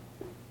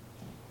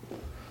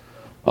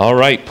All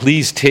right,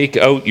 please take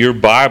out your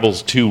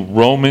Bibles to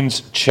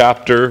Romans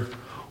chapter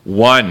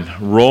 1.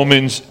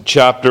 Romans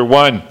chapter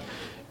 1.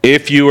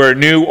 If you are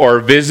new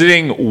or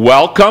visiting,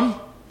 welcome.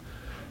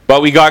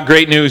 But we got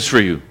great news for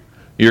you.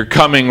 You're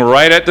coming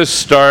right at the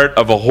start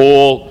of a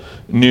whole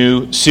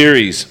new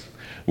series.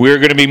 We're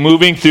going to be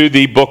moving through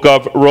the book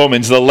of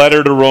Romans, the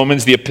letter to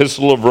Romans, the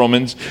epistle of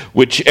Romans,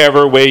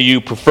 whichever way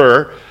you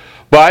prefer.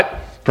 But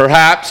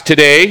perhaps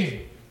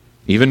today,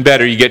 even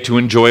better, you get to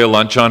enjoy a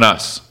lunch on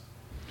us.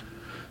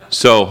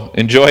 So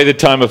enjoy the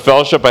time of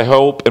fellowship. I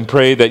hope and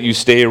pray that you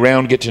stay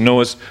around, get to know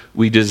us.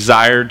 We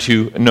desire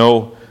to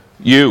know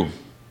you.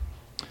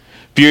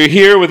 If you're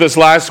here with us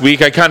last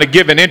week, I kind of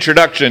give an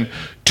introduction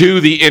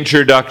to the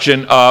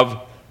introduction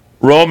of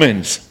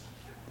Romans.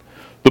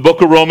 The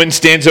book of Romans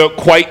stands out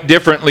quite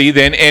differently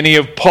than any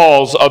of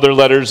Paul's other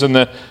letters in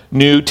the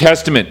New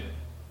Testament.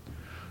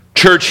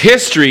 Church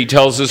history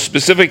tells us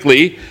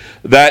specifically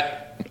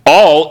that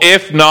all,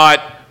 if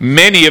not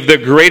many, of the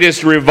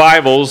greatest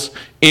revivals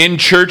in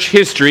church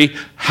history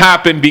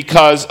happened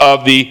because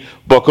of the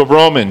book of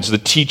Romans, the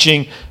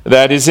teaching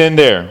that is in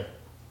there.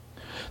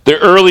 The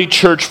early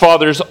church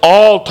fathers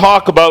all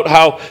talk about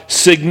how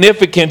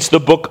significant the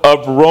book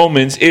of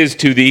Romans is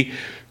to the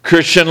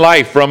Christian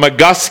life, from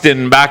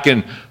Augustine back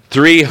in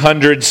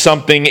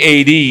 300-something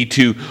AD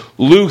to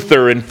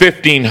Luther in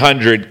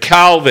 1500,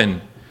 Calvin,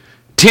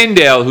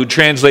 Tyndale, who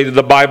translated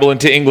the Bible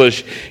into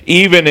English,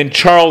 even in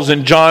Charles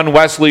and John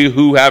Wesley,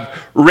 who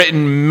have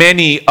written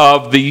many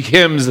of the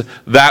hymns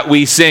that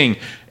we sing.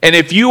 And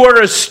if you are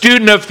a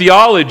student of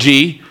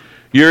theology,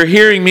 you're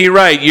hearing me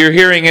right. You're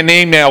hearing a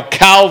name now,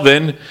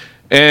 Calvin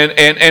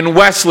and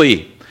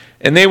Wesley.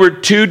 And they were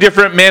two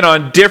different men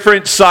on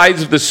different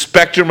sides of the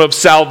spectrum of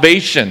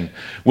salvation,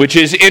 which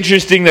is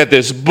interesting that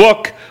this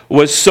book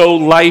was so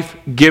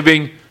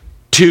life-giving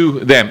to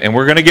them. And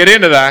we're going to get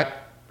into that.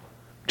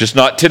 Just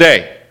not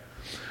today.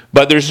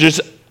 But there's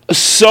just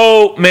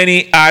so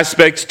many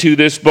aspects to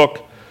this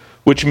book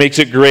which makes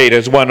it great.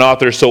 As one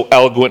author so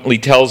eloquently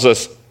tells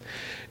us,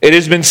 it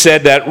has been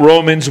said that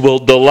Romans will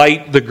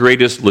delight the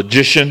greatest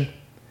logician,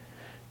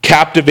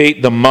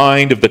 captivate the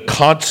mind of the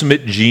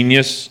consummate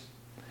genius.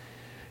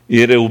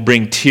 It will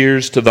bring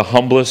tears to the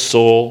humblest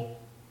soul,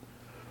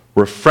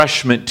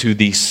 refreshment to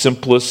the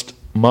simplest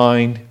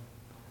mind.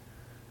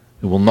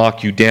 It will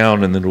knock you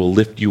down and then it will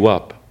lift you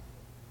up.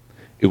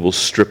 It will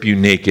strip you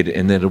naked,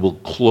 and then it will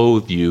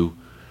clothe you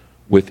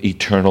with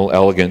eternal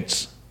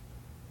elegance.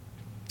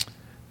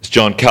 As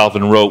John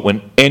Calvin wrote,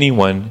 when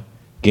anyone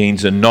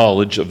gains a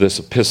knowledge of this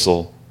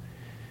epistle,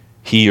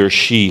 he or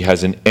she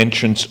has an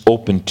entrance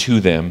open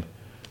to them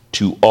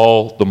to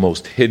all the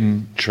most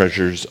hidden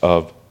treasures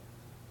of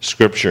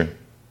Scripture.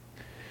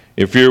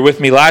 If you were with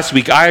me last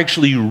week, I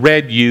actually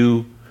read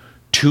you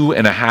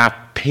 2.5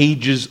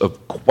 pages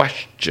of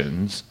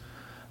questions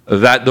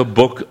that the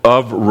book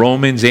of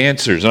Romans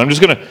answers. And I'm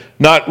just going to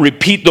not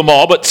repeat them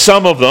all, but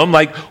some of them,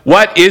 like,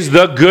 what is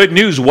the good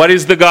news? What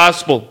is the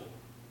gospel?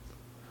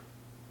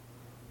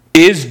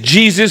 Is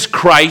Jesus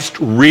Christ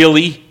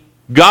really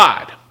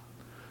God?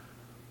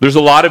 There's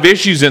a lot of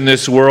issues in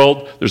this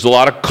world. There's a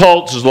lot of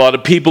cults. There's a lot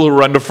of people who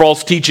are under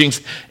false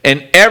teachings.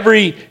 And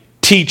every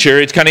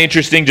teacher, it's kind of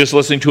interesting just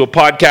listening to a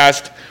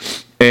podcast,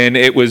 and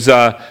it was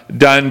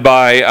done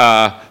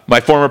by my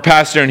former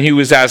pastor, and he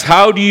was asked,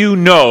 how do you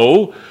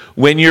know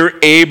when you're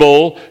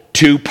able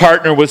to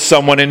partner with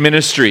someone in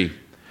ministry?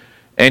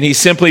 And he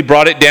simply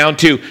brought it down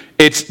to,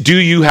 it's, do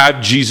you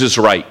have Jesus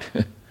right?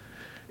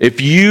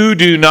 If you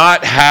do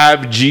not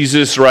have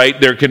Jesus right,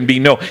 there can be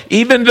no,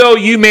 even though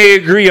you may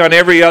agree on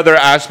every other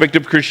aspect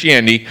of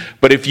Christianity,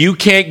 but if you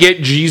can't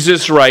get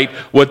Jesus right,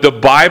 what the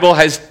Bible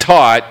has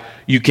taught,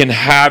 you can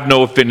have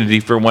no affinity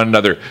for one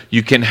another.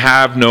 You can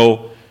have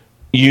no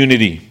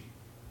unity.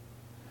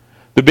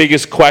 The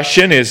biggest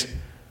question is,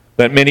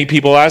 that many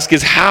people ask,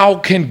 is how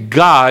can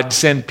God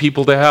send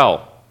people to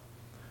hell?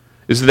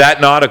 Is that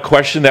not a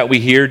question that we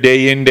hear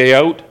day in, day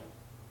out?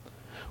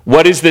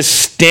 What is the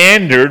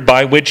standard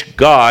by which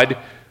God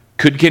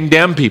could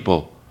condemn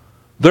people?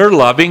 They're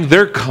loving,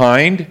 they're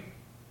kind.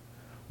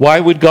 Why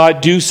would God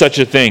do such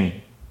a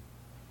thing?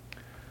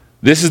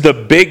 This is the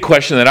big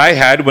question that I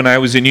had when I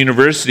was in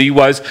university,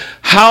 was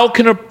how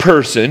can a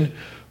person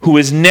who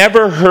has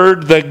never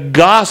heard the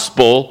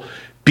gospel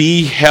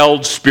be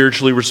held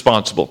spiritually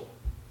responsible?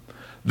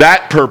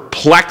 That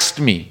perplexed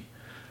me.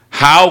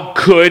 How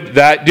could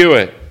that do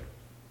it?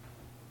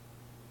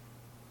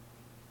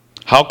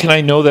 How can I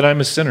know that I'm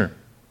a sinner?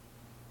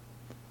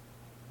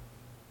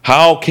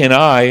 How can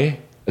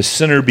I, a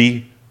sinner,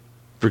 be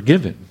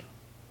forgiven?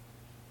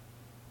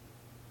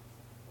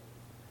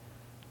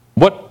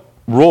 What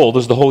role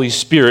does the Holy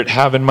Spirit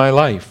have in my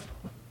life?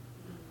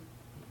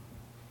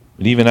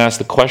 It even asked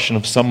the question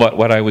of somewhat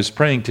what I was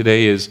praying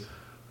today is,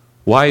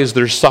 why is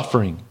there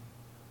suffering?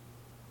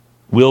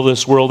 Will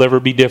this world ever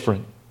be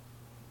different?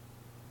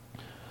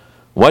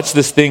 What's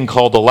this thing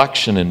called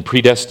election and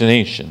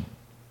predestination?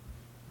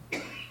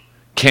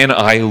 Can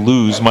I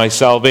lose my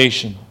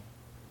salvation?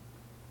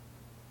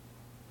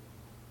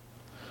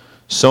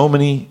 So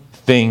many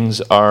things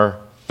are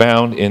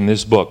found in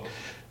this book.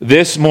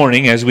 This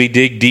morning, as we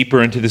dig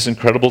deeper into this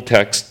incredible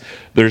text,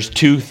 there's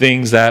two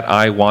things that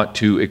I want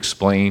to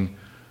explain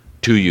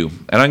to you.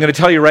 And I'm going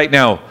to tell you right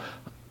now,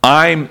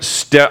 I'm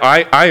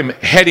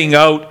heading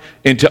out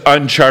into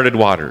uncharted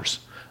waters.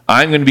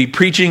 I'm going to be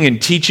preaching and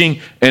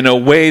teaching in a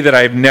way that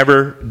I've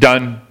never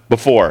done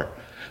before.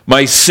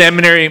 My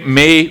seminary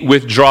may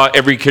withdraw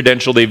every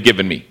credential they've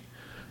given me,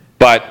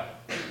 but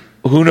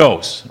who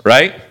knows,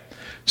 right?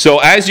 So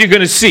as you're going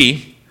to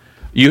see,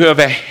 you have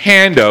a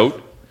handout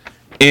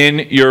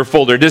in your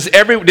folder. Did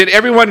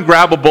everyone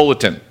grab a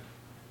bulletin?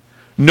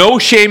 No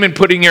shame in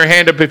putting your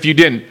hand up if you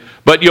didn't,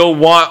 but you'll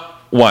want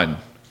one.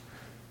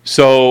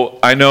 So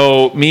I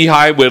know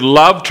Mihai would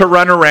love to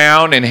run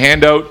around and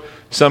hand out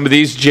some of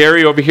these.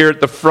 Jerry over here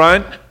at the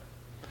front.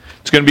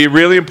 It's going to be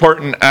really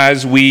important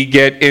as we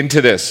get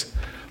into this.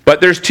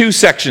 But there's two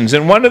sections,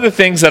 and one of the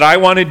things that I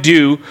want to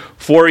do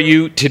for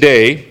you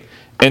today,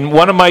 and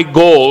one of my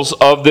goals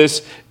of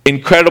this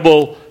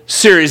incredible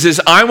series, is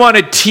I want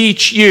to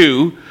teach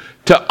you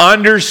to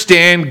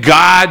understand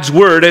God's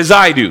Word as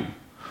I do.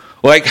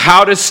 Like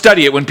how to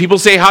study it. When people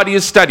say, how do you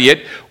study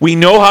it? We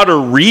know how to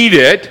read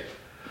it,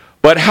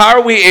 but how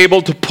are we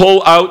able to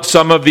pull out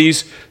some of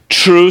these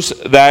truths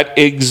that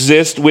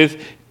exist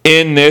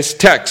within this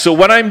text? So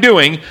what I'm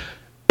doing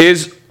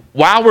is,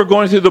 while we're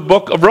going through the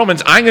book of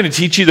Romans, I'm going to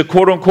teach you the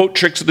quote-unquote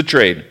tricks of the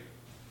trade.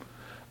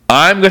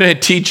 I'm going to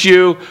teach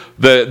you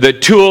the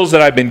tools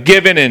that I've been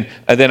given and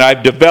that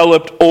I've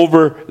developed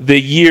over the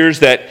years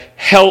that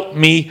help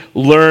me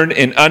learn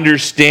and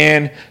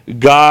understand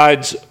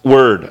God's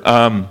Word.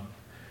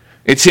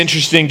 It's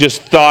interesting,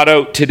 just thought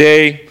out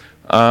today.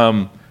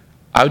 I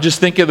would just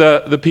think of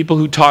the people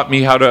who taught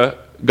me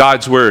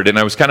God's Word, and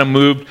I was kind of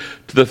moved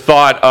to the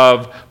thought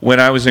of when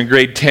I was in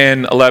grade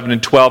 10, 11,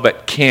 and 12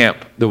 at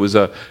camp. There was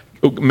a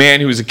man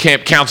who was a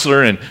camp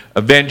counselor, and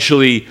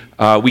eventually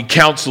we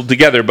counseled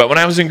together. But when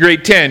I was in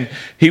grade 10,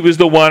 he was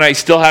the one, I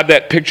still have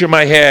that picture in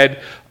my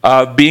head,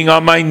 being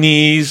on my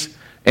knees,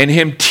 and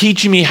him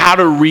teaching me how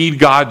to read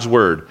God's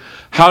Word,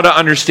 how to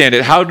understand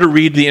it, how to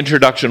read the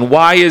introduction.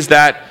 Why is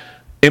that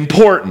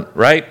important,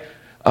 right?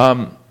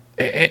 That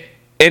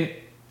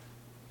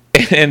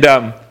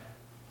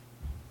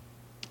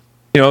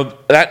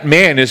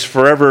man is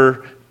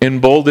forever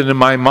emboldened in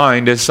my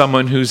mind as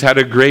someone who's had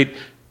a great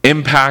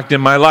impact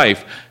in my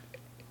life.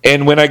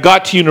 And when I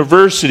got to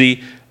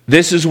university,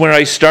 this is when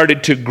I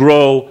started to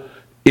grow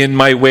in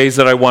my ways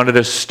that I wanted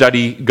to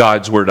study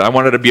God's Word. I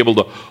wanted to be able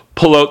to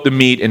pull out the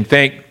meat, and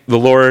thank the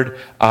Lord.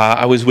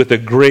 I was with a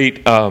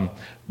great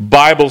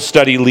Bible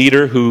study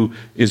leader who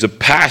is a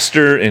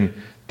pastor in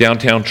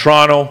downtown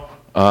Toronto.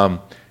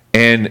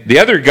 And the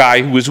other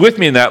guy who was with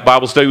me in that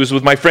Bible study was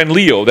with my friend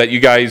Leo that you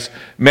guys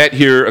met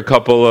here a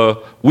couple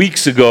of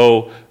weeks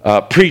ago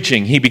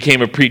preaching. He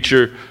became a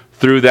preacher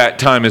through that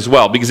time as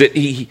well because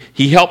he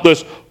helped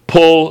us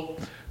pull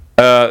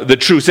the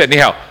truth.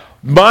 Anyhow,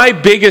 my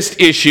biggest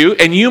issue,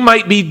 and you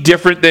might be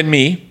different than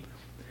me,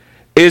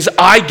 is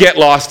I get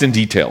lost in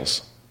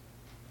details.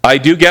 I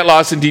do get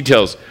lost in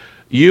details.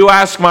 You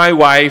ask my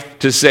wife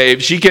to say,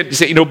 if she can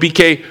say,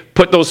 BK,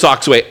 put those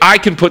socks away. I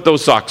can put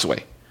those socks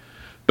away.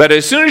 But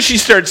as soon as she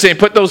starts saying,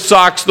 put those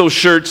socks, those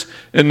shirts,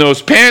 and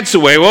those pants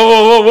away,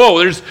 whoa,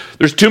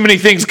 there's too many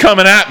things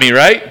coming at me,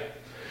 right?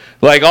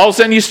 Like all of a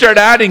sudden you start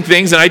adding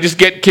things, and I just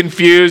get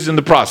confused in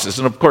the process.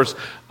 And of course,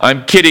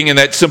 I'm kidding in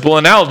that simple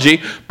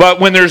analogy. But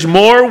when there's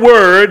more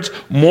words,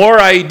 more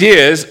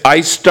ideas,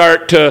 I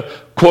start to,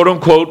 quote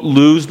unquote,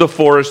 lose the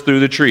forest through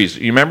the trees.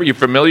 You remember, you're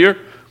familiar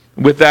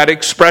with that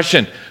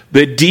expression?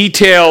 The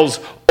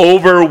details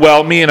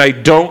overwhelm me, and I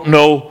don't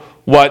know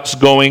what's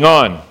going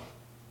on.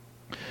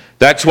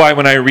 That's why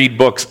when I read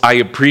books, I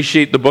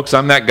appreciate the books.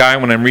 I'm that guy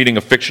when I'm reading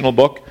a fictional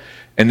book,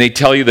 and they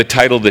tell you the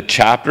title of the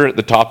chapter at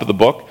the top of the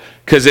book,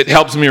 because it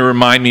helps me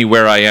remind me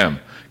where I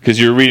am. Because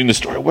you're reading the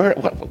story.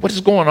 What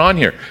is going on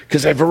here?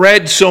 Because I've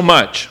read so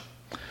much.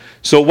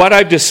 So what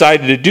I've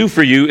decided to do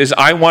for you is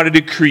I wanted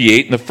to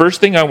create, and the first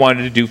thing I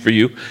wanted to do for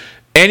you,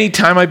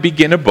 anytime I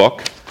begin a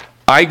book,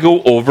 I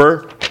go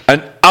over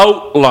an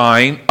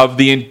outline of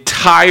the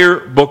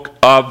entire book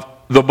of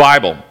the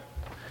Bible.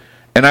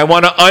 And I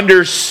want to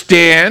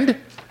understand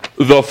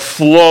the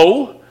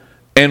flow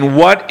and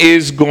what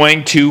is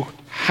going to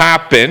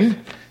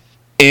happen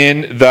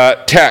in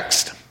the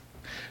text.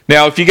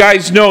 Now, if you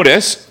guys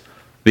notice,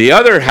 the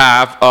other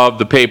half of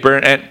the paper,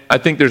 and I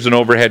think there's an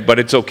overhead, but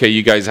it's okay,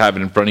 you guys have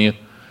it in front of you.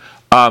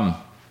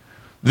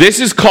 This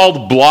is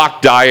called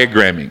block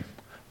diagramming.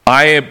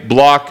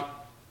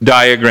 Block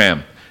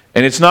diagram.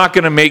 And it's not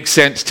going to make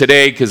sense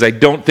today because I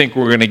don't think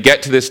we're going to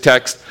get to this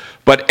text.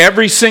 But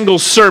every single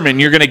sermon,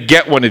 you're going to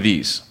get one of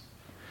these.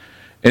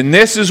 And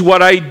this is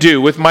what I do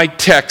with my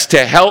text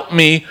to help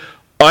me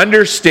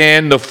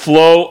understand the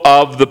flow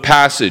of the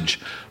passage.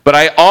 But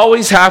I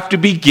always have to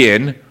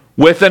begin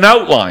with an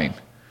outline,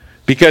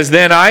 because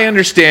then I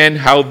understand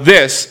how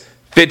this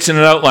fits in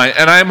an outline.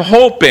 And I'm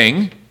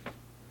hoping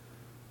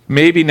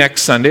maybe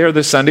next Sunday or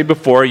the Sunday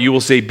before, you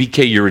will say,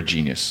 BK, you're a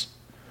genius.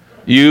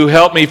 You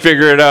helped me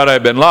figure it out.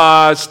 I've been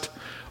lost.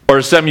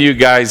 Or some of you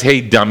guys,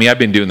 hey, dummy, I've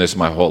been doing this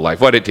my whole life.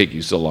 Why did it take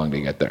you so long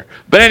to get there?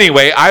 But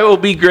anyway, I will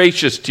be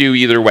gracious to you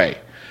either way.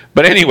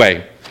 But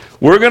anyway,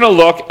 we're going to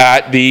look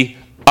at the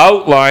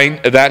outline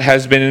that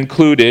has been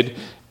included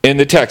in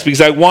the text,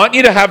 because I want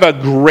you to have a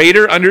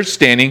greater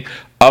understanding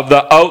of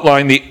the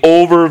outline, the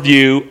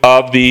overview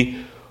of the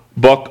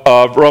book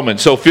of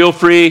Romans. So feel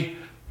free.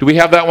 Do we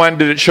have that one?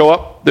 Did it show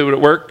up? Did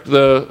it work?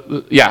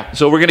 Yeah.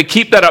 So we're going to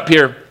keep that up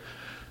here.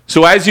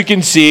 So as you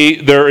can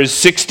see, there is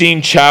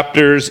 16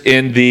 chapters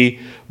in the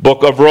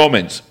book of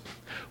Romans.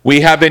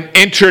 We have an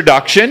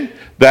introduction,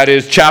 that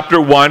is chapter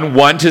 1,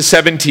 1 to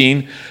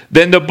 17.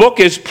 Then the book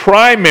is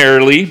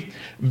primarily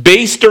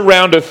based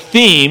around a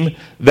theme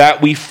that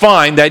we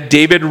find that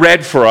David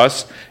read for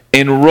us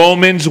in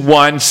Romans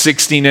 1,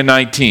 16 and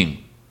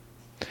 19.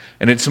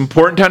 And it's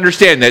important to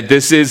understand that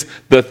this is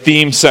the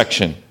theme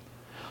section.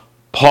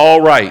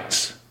 Paul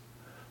writes,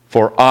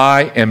 "For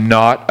I am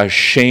not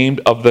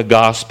ashamed of the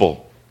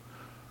gospel,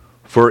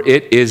 for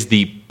it is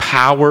the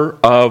power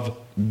of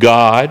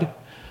God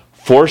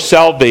for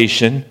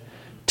salvation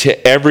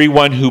to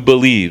everyone who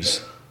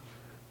believes,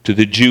 to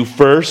the Jew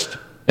first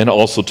and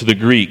also to the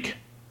Greek.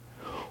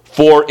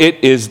 For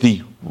it is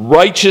the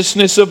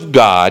righteousness of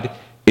God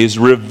is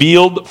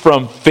revealed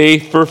from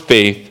faith for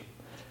faith,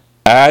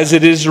 as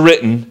it is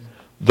written,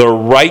 the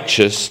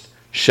righteous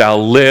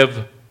shall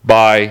live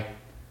by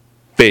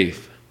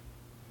faith."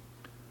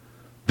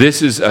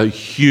 This is a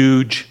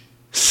huge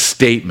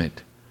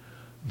statement.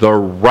 The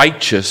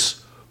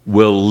righteous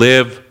will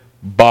live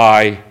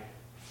by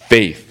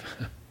faith.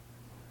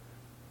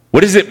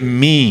 What does it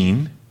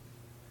mean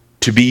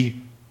to be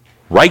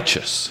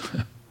righteous?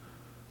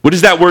 What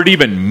does that word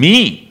even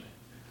mean,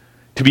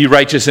 to be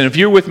righteous? And if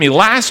you're with me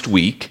last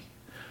week,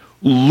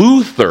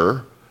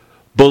 Luther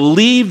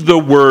believed the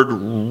word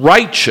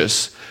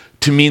righteous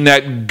to mean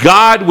that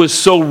God was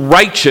so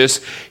righteous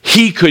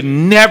he could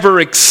never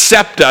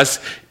accept us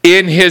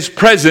in his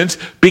presence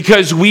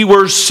because we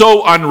were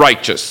so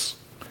unrighteous.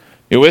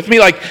 You with me?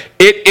 Like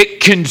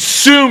it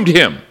consumed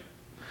him.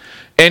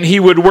 And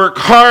he would work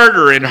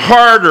harder and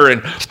harder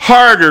and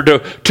harder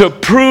to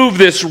prove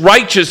this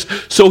righteous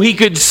so he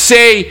could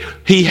say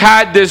he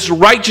had this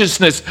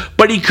righteousness,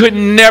 but he could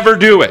never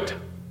do it.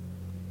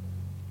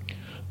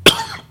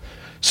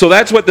 So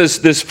that's what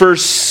this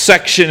first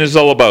section is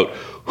all about.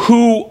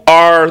 Who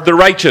are the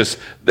righteous?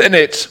 Then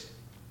it's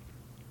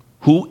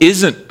who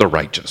isn't the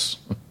righteous?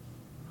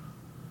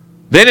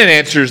 Then it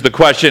answers the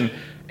question,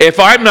 if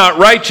I'm not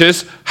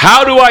righteous,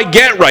 how do I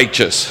get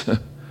righteous?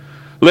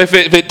 If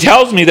it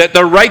tells me that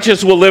the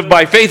righteous will live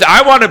by faith,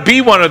 I want to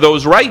be one of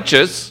those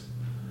righteous.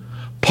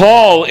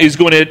 Paul is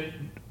going to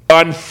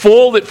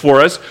unfold it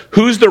for us.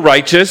 Who's the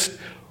righteous?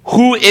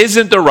 Who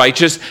isn't the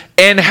righteous?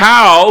 And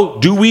how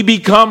do we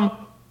become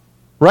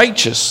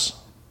righteous?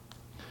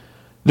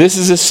 This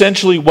is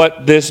essentially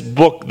what this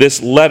book,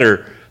 this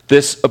letter,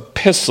 this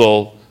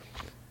epistle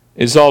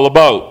is all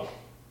about.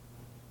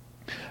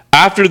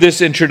 After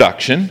this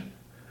introduction,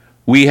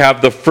 we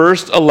have the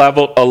first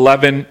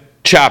 11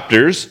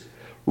 chapters.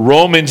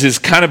 Romans is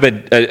kind of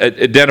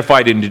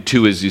identified into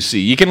two, as you see.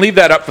 You can leave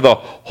that up for the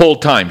whole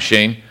time,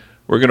 Shane.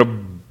 We're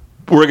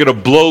gonna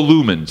blow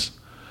lumens.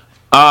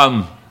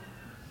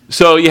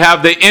 So you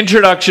have the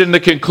introduction, the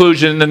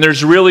conclusion, and then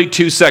there's really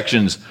two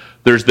sections.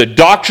 There's the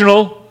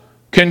doctrinal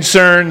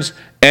concerns,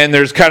 and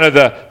there's kind of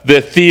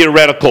the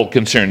theoretical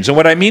concerns. And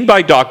what I mean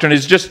by doctrine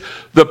is just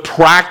the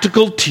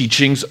practical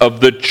teachings of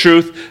the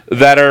truth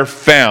that are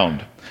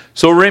found.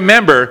 So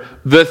remember,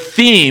 the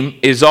theme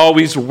is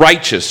always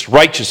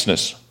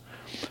righteousness.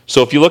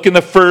 So if you look in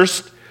the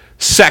first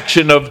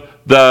section of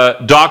the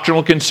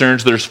doctrinal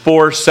concerns, there's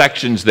 4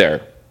 sections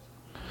there.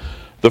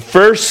 The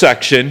first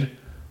section,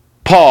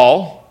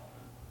 Paul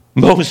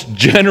most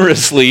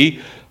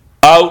generously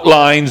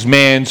outlines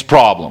man's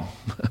problem.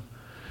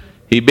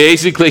 He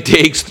basically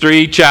takes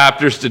 3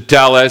 chapters to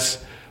tell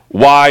us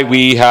why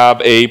we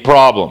have a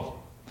problem.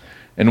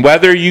 And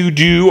whether you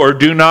do or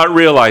do not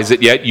realize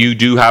it yet, you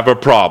do have a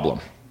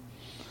problem.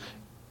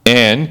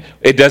 And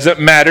it doesn't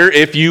matter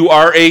if you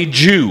are a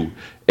Jew.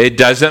 It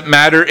doesn't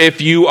matter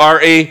if you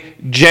are a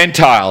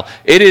Gentile.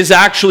 It is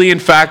actually, in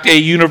fact, a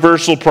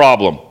universal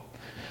problem.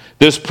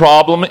 This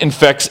problem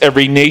infects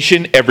every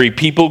nation, every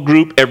people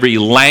group, every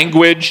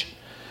language,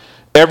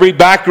 every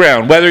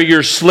background. Whether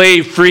you're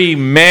slave, free,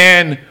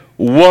 man,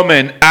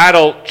 woman,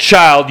 adult,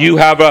 child, you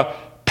have a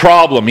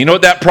problem. You know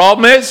what that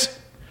problem is?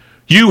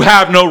 You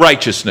have no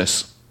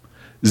righteousness.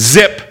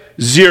 Zip,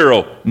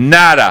 zero,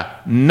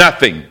 nada,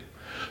 nothing.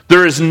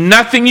 There is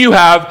nothing you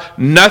have,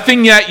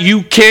 nothing that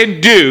you can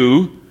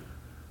do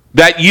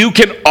that you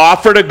can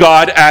offer to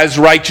God as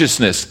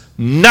righteousness.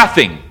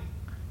 Nothing.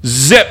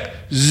 Zip,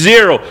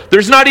 zero.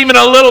 There's not even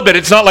a little bit.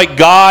 It's not like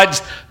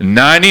God's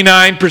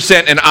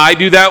 99% and I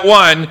do that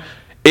 1.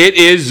 It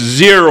is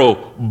zero.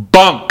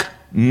 Bunk.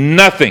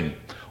 Nothing.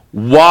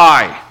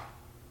 Why?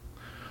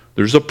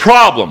 There's a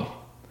problem.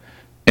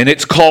 And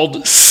it's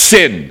called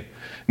sin.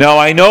 Now,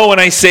 I know when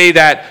I say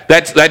that,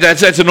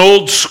 that's an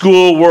old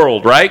school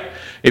world, right?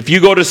 If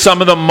you go to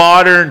some of the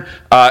modern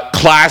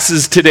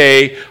classes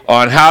today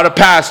on how to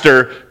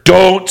pastor,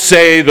 don't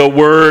say the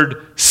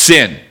word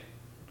sin.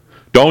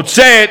 Don't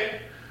say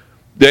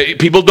it.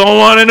 People don't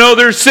want to know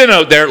there's sin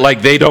out there,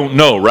 like they don't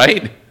know,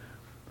 right?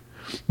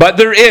 But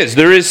there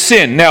is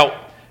sin.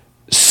 Now,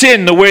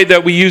 sin, the way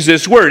that we use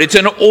this word, it's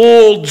an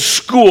old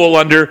school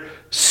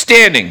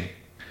understanding.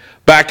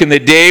 Back in the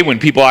day when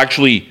people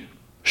actually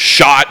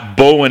shot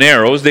bow and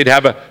arrows, they'd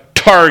have a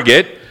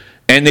target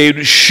and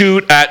they'd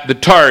shoot at the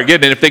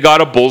target, and if they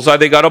got a bullseye,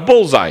 they got a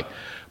bullseye.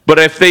 But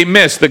if they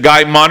missed, the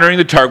guy monitoring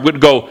the target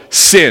would go,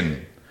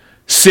 sin,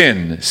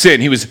 sin, sin.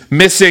 He was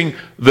missing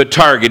the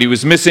target. He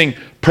was missing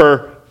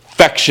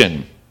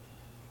perfection.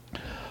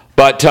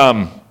 But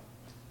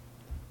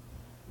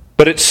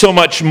it's so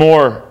much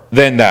more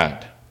than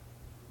that.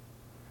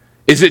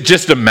 Is it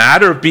just a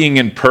matter of being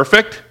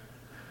imperfect?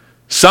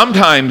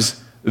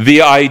 Sometimes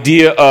the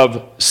idea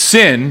of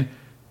sin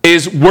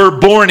is we're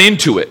born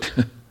into it.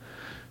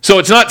 So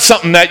it's not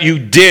something that you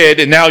did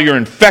and now you're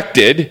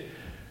infected.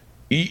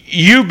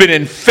 You've been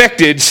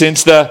infected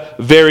since the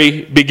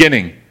very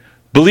beginning.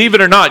 Believe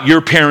it or not,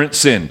 your parents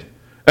sinned.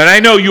 And I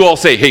know you all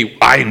say, hey,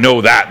 I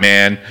know that,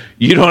 man.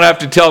 You don't have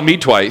to tell me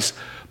twice.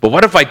 But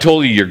what if I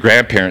told you your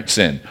grandparents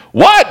sinned?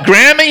 What,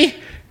 Grammy?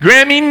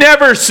 Grammy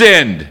never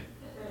sinned.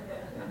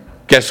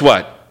 Guess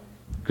what?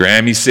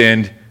 Grammy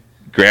sinned,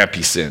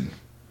 Grampy sinned.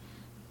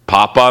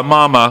 Papa and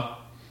Mama,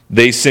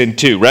 they sinned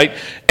too, right?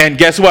 And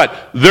guess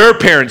what? Their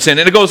parents sinned.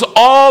 And it goes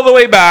all the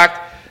way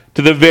back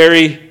to the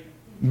very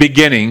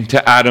beginning,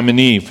 to Adam and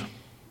Eve.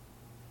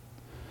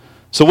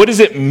 So what does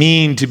it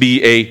mean to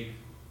be a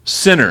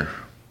sinner?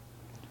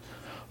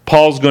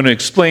 Paul's going to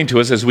explain to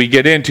us as we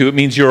get into it. It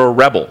means you're a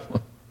rebel.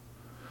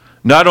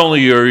 Not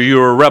only are you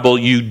a rebel,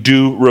 you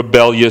do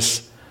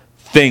rebellious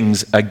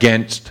things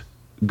against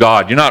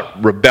God. You're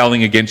not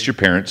rebelling against your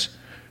parents.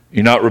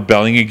 You're not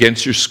rebelling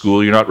against your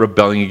school. You're not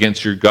rebelling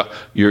against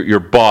your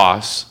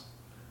boss.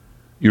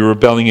 You're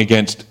rebelling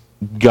against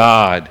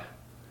God.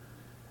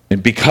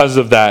 And because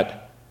of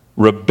that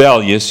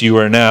rebellious, you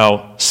are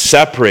now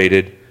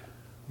separated,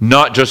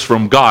 not just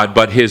from God,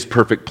 but his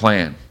perfect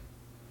plan.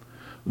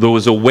 There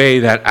was a way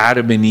that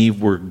Adam and Eve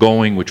were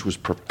going, which was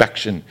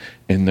perfection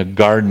in the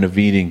Garden of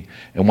Eden.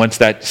 And once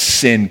that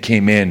sin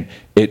came in,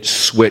 it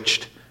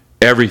switched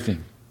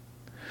everything.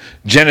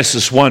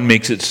 Genesis 1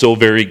 makes it so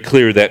very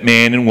clear that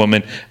man and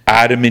woman,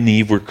 Adam and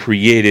Eve, were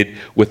created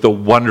with a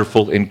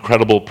wonderful,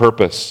 incredible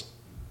purpose.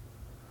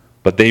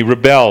 But they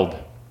rebelled.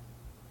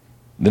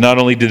 Not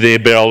only did they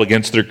rebel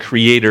against their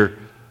Creator,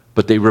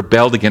 but they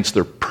rebelled against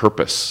their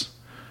purpose.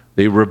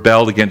 They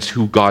rebelled against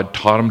who God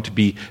taught them to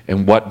be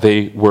and what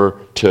they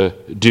were to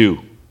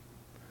do.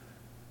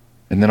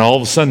 And then all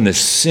of a sudden, this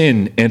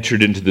sin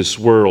entered into this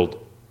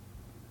world.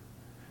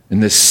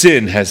 And this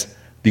sin has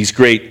these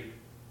great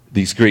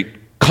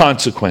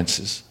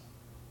consequences.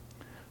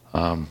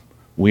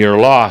 We are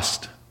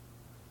lost,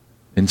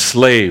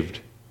 enslaved,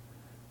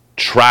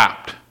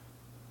 trapped.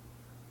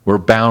 We're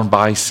bound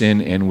by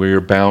sin and we're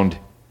bound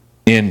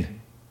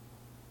in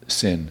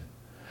sin.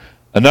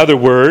 Another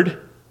word,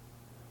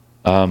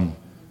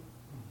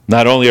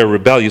 not only are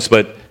rebellious,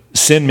 but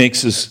sin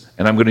makes us,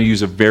 and I'm going to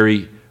use a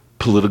very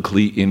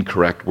politically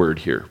incorrect word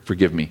here,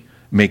 forgive me,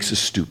 makes us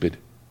stupid.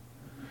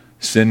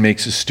 Sin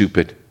makes us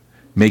stupid,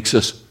 makes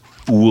us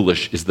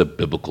foolish is the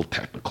biblical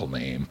technical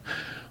name.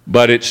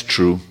 But it's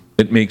true.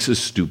 It makes us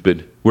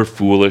stupid. We're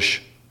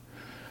foolish.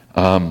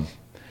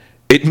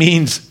 It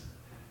means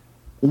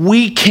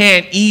we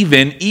can't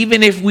even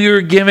if we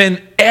were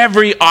given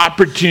every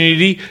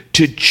opportunity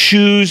to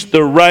choose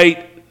the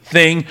right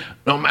thing,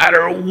 no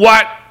matter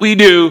what we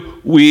do,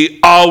 we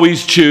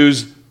always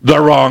choose the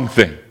wrong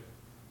thing.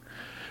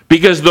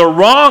 Because the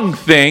wrong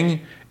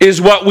thing is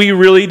what we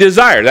really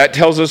desire. That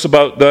tells us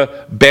about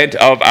the bent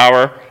of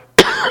our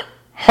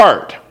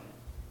heart.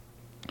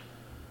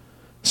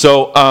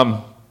 So,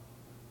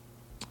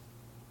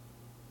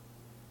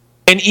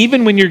 and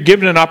even when you're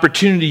given an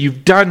opportunity,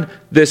 you've done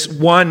this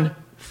one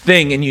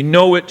thing and you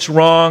know it's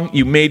wrong,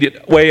 you made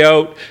it way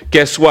out,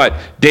 guess what?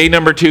 Day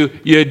number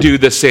 2, you do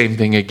the same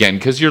thing again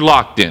because you're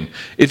locked in.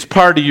 It's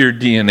part of your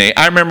DNA.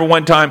 I remember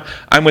one time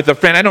I'm with a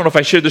friend, I don't know if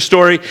I shared the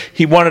story,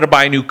 he wanted to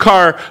buy a new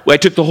car. I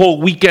took the whole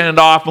weekend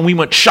off and we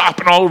went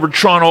shopping all over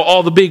Toronto,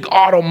 all the big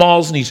auto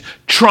malls, and he's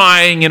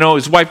trying,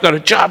 his wife got a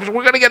job, we're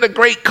going to get a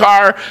great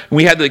car. And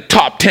we had the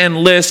top 10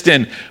 list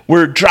and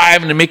we're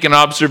driving and making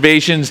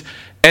observations.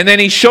 And then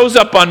he shows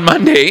up on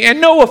Monday,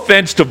 and no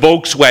offense to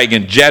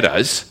Volkswagen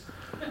Jettas,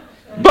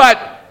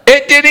 but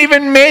it didn't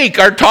even make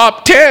our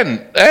top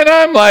 10. And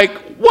I'm like,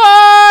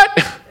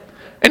 what?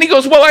 And he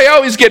goes, well, I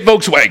always get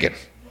Volkswagen.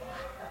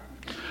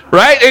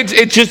 Right?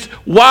 It's just,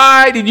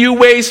 why did you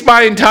waste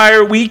my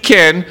entire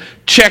weekend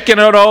checking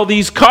out all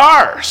these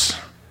cars?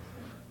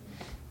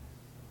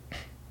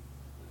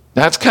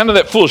 That's kind of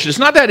that foolishness.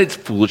 Not that it's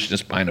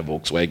foolishness buying a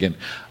Volkswagen.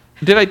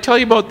 Did I tell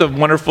you about the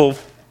wonderful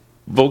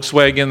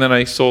Volkswagen that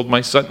I sold my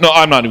son? No,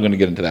 I'm not even going to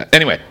get into that.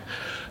 Anyway,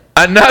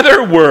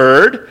 another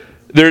word,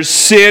 there's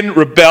sin,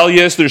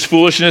 rebellious, there's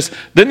foolishness.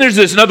 Then there's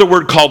this another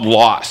word called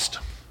lost.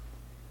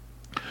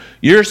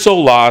 You're so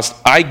lost,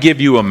 I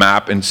give you a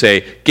map and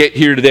say, get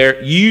here to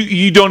there.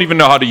 You don't even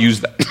know how to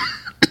use that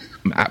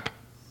map.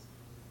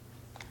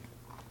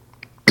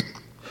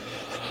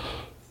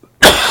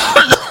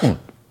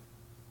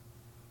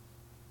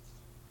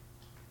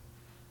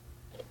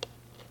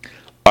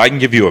 I can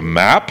give you a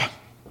map.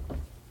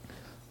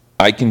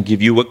 I can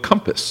give you a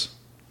compass.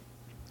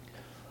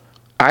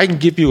 I can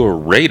give you a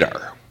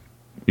radar.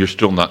 You're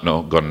still not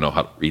going to know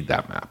how to read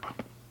that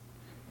map.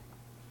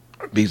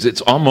 Because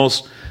it's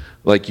almost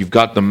like you've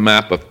got the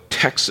map of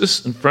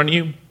Texas in front of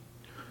you,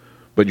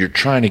 but you're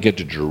trying to get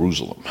to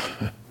Jerusalem.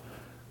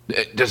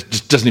 It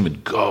just doesn't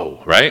even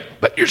go, right?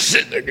 But you're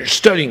sitting there, you're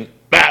studying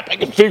map. I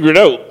can figure it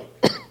out.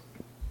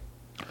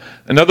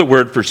 Another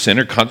word for sin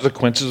or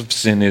consequences of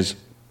sin is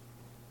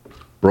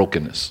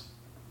brokenness.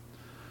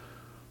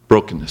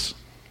 Brokenness.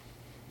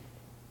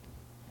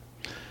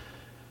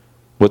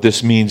 What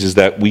this means is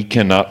that we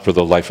cannot, for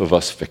the life of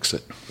us, fix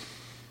it.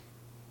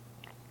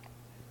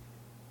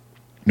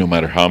 No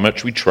matter how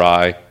much we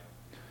try.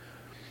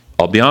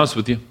 I'll be honest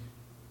with you.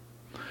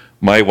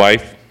 My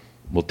wife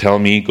will tell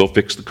me, go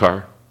fix the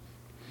car.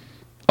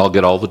 I'll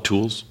get all the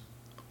tools.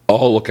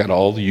 I'll look at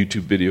all the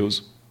YouTube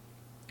videos.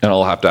 And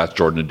I'll have to ask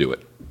Jordan to do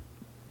it.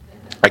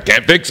 I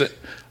can't fix it.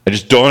 I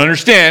just don't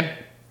understand.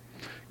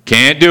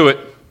 Can't do it.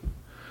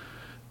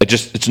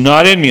 It's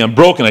not in me. I'm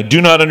broken. I do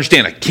not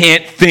understand. I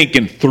can't think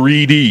in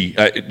 3D.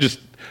 I just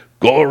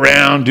go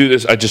around, do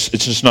this.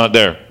 It's just not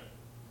there.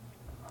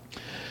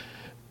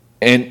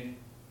 And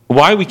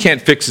why we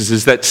can't fix this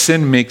is that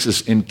sin makes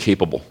us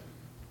incapable.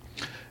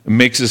 It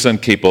makes us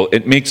incapable.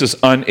 It makes us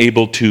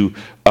unable to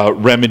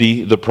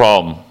remedy the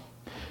problem.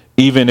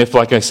 Even if,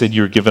 like I said,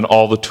 you're given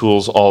all the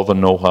tools, all the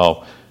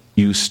know-how,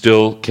 you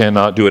still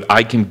cannot do it.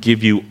 I can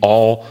give you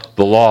all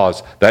the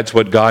laws. That's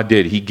what God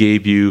did. He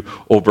gave you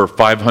over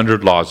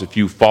 500 laws. If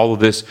you follow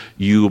this,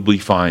 you will be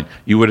fine.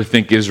 You would have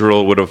think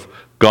Israel would have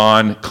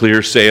gone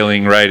clear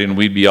sailing, right, and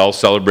we'd be all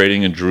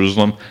celebrating in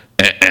Jerusalem.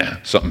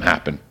 Something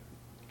happened.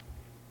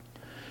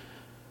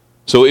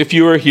 So if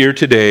you are here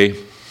today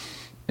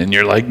and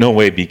you're like, no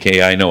way,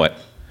 BK, I know it.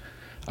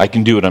 I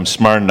can do it. I'm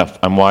smart enough.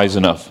 I'm wise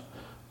enough.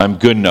 I'm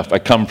good enough. I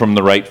come from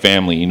the right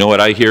family. You know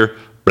what I hear?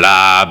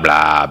 Blah,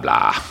 blah,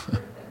 blah.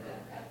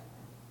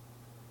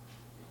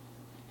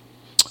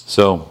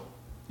 So,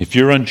 if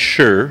you're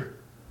unsure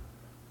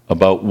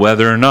about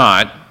whether or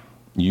not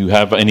you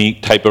have any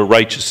type of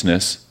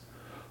righteousness,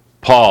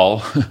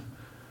 Paul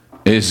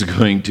is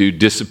going to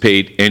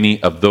dissipate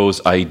any of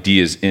those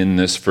ideas in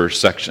this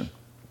first section.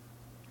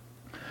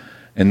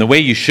 And the way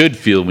you should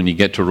feel when you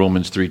get to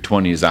Romans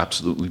 3:20 is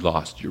absolutely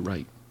lost. You're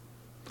right.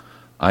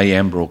 I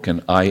am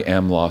broken. I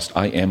am lost.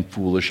 I am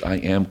foolish. I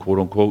am, quote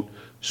unquote,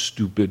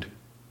 stupid.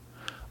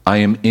 I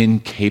am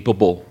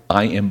incapable.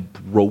 I am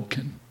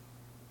broken.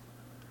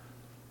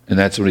 And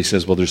that's what he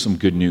says. Well, there's some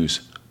good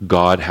news.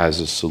 God has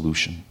a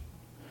solution.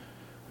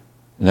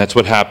 And that's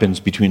what happens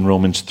between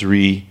Romans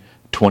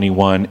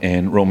 3:21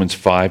 and Romans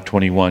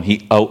 5:21.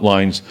 He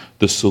outlines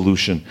the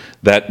solution.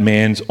 That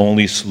man's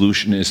only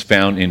solution is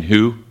found in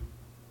who?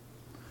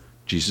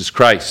 Jesus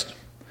Christ.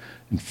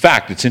 In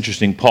fact, it's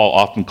interesting, Paul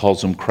often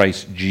calls him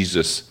Christ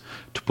Jesus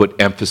to put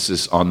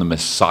emphasis on the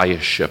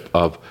messiahship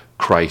of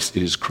Christ.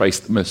 It is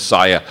Christ the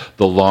Messiah,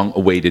 the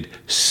long-awaited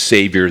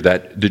Savior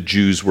that the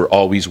Jews were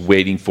always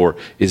waiting for,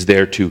 is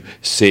there to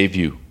save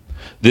you.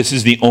 This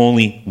is the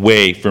only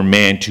way for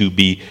man to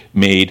be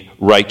made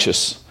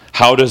righteous.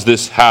 How does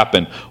this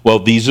happen? Well,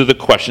 these are the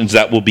questions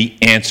that will be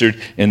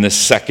answered in the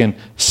second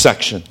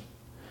section.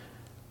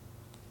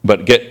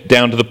 But get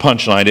down to the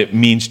punchline. It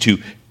means to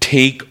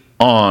take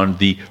on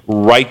the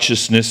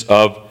righteousness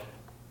of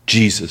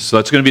Jesus. So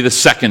that's going to be the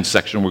second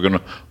section we're going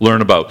to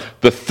learn about.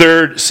 The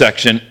third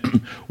section,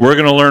 we're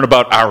going to learn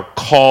about our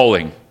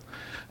calling.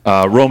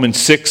 Romans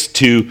 6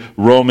 to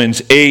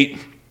Romans 8.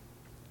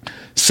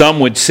 Some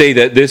would say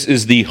that this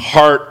is the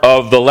heart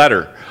of the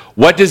letter.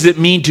 What does it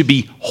mean to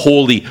be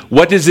holy?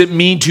 What does it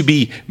mean to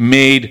be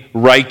made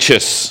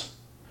righteous?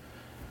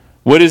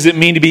 What does it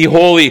mean to be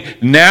holy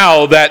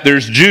now that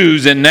there's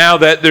Jews and now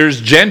that there's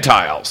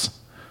Gentiles?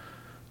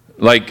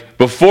 Like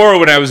before,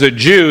 when I was a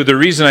Jew, the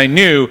reason I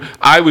knew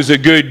I was a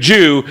good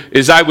Jew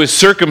is I was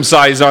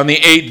circumcised on the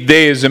 8th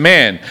day as a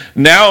man.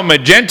 Now I'm a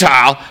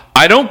Gentile.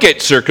 I don't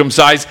get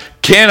circumcised.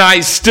 Can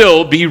I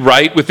still be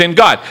right within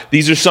God?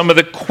 These are some of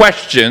the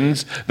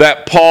questions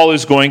that Paul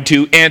is going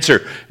to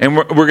answer. And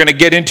we're going to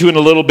get into in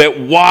a little bit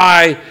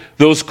why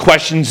those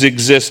questions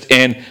exist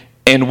and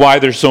why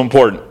they're so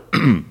important.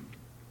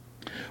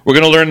 We're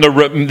going to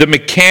learn the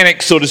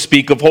mechanics, so to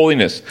speak, of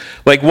holiness.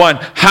 Like one,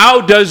 how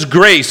does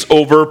grace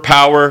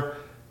overpower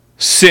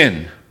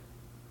sin?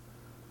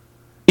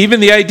 Even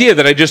the idea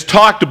that I just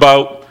talked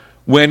about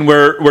when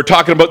we're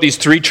talking about these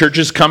three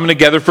churches coming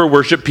together for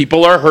worship,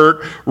 people are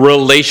hurt,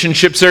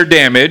 relationships are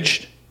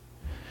damaged.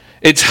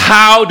 It's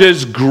how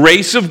does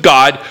grace of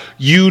God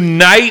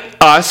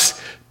unite us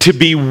to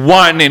be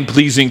one in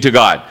pleasing to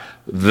God?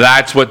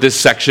 That's what this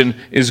section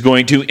is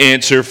going to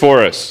answer for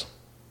us.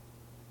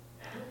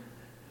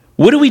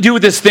 What do we do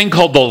with this thing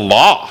called the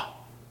law?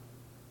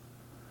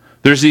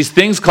 There's these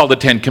things called the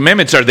Ten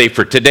Commandments. Are they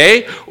for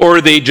today, or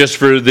are they just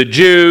for the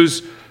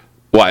Jews?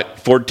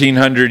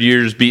 1400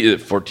 years,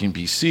 14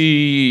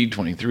 BC,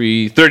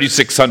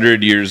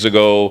 3,600 years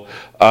ago.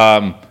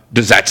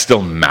 Does that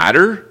still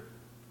matter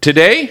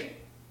today?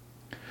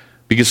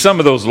 Because some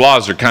of those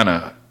laws are kind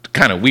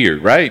of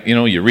weird, right?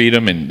 You read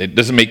them and it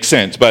doesn't make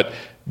sense. But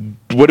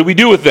what do we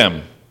do with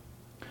them?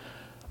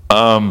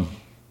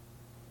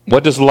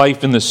 What does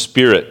life in the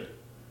Spirit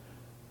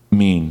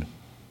mean?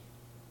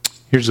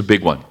 Here's a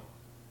big one.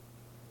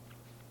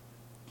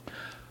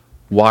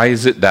 Why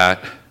is it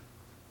that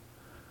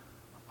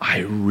I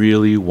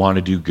really want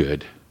to do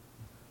good,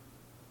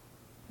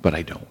 but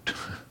I don't?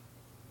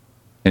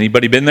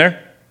 Anybody been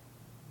there?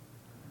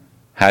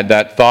 Had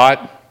that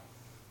thought?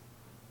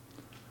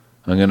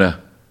 You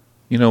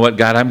know what,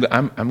 God,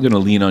 I'm going to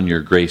lean on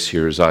your grace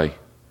here as I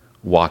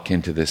walk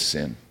into this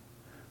sin.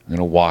 I'm going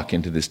to walk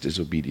into this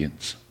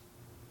disobedience.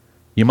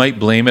 You might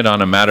blame it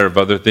on a matter of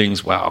other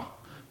things. Wow,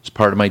 it's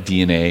part of my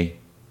DNA.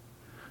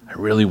 I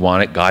really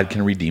want it. God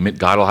can redeem it.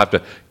 God will have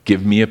to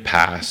give me a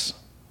pass.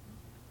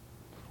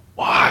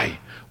 Why?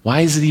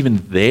 Why is it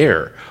even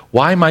there?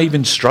 Why am I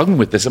even struggling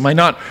with this? Am I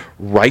not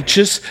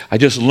righteous? I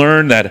just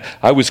learned that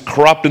I was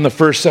corrupt in the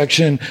first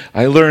section.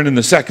 I learned in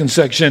the second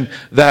section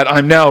that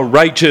I'm now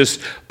righteous,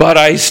 but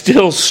I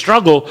still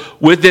struggle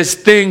with this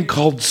thing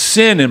called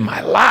sin in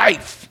my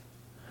life.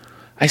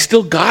 I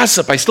still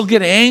gossip. I still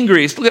get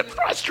angry. I still get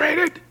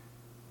frustrated.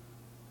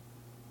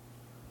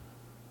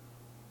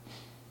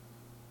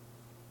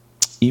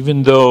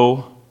 Even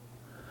though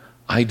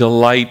I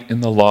delight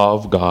in the law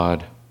of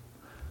God,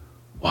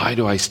 why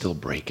do I still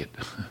break it?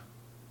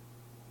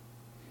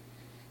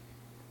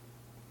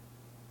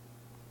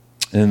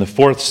 And in the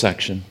fourth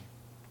section,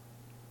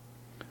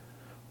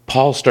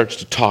 Paul starts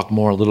to talk a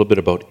little bit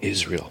about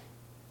Israel.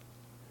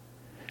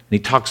 And he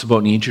talks about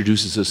and he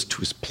introduces us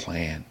to his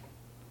plan.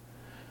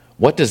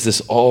 What does this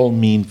all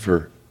mean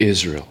for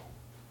Israel?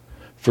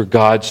 For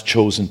God's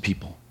chosen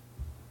people?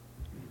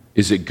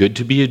 Is it good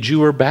to be a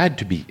Jew or bad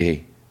to be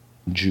a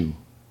Jew?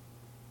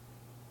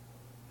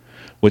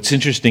 What's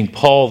interesting,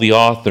 Paul, the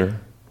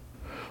author,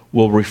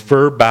 will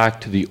refer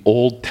back to the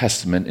Old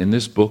Testament in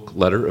this book,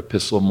 letter,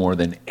 epistle, more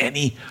than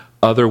any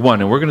other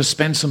one. And we're going to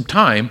spend some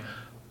time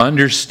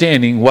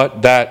understanding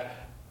what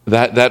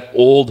that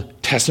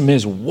Old Testament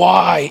is.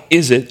 Why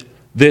is it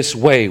this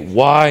way?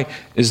 Why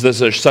is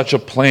there such a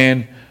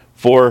plan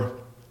for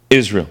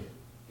Israel?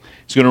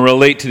 It's going to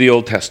relate to the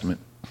Old Testament.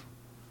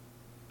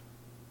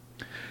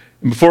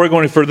 And before I go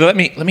any further, let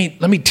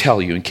me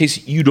tell you, in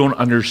case you don't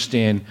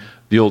understand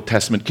the Old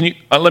Testament. Can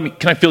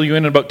I fill you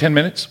in about 10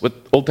 minutes what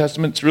Old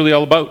Testament's really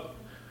all about?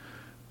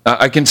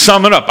 I can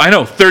sum it up. I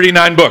know,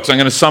 39 books. I'm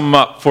going to sum them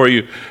up for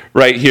you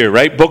right here,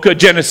 right? Book of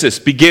Genesis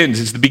begins.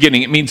 It's the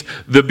beginning. It means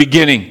the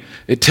beginning.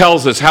 It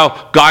tells us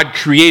how God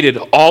created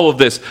all of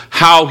this,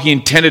 how he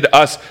intended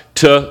us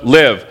to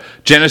live.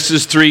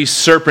 Genesis 3,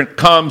 serpent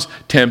comes,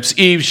 tempts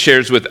Eve,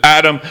 shares with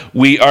Adam.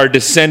 We are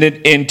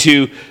descended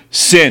into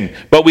sin.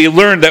 But we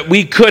learned that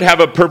we could have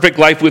a perfect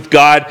life with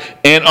God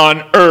and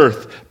on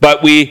earth.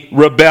 But we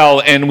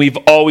rebel, and we've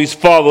always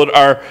followed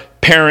our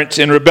parents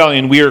in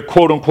rebellion. We are,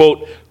 quote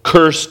unquote,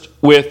 cursed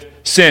with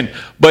sin.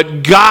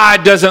 But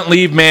God doesn't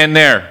leave man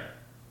there.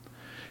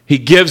 He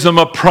gives them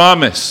a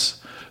promise.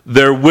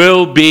 There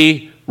will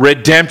be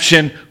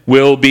redemption,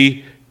 will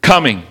be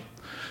coming.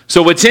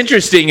 So what's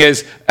interesting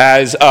is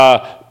as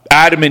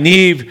Adam and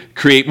Eve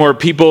create more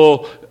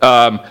people,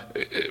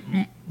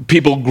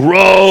 people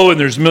grow, and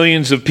there's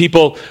millions of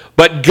people,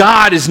 but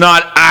God is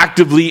not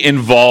actively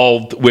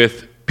involved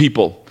with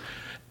people.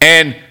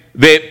 And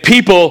that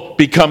people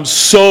become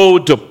so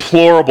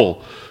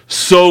deplorable,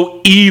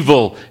 so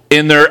evil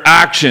in their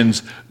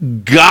actions.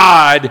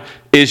 God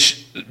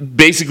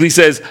basically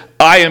says,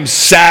 I am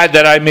sad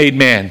that I made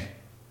man.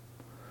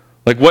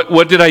 Like,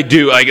 what did I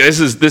do? Like,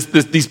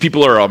 these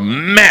people are a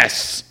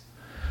mess.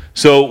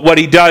 So what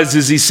he does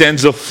is he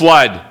sends a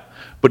flood,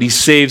 but he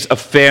saves a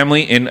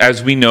family, and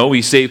as we know,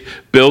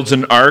 builds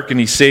an ark, and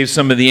he saves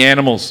some of the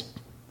animals.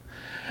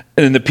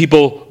 And then the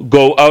people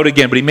go out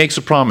again, but he makes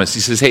a promise. He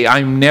says, hey,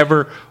 I'm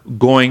never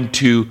going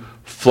to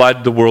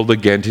flood the world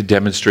again to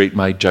demonstrate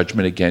my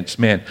judgment against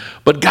man.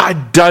 But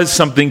God does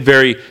something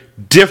very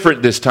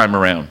different this time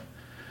around.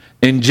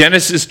 In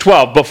Genesis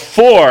 12,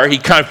 before he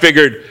kind of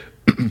figured,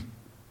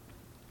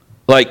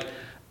 like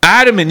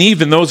Adam and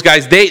Eve and those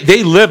guys,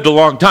 they lived a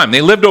long time.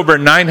 They lived over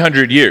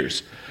 900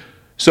 years.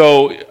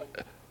 So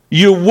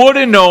you would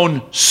have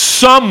known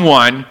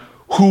someone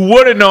who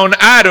would have known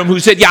Adam who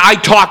said, yeah, I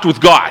talked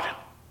with God.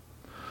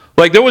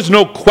 Like, there was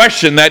no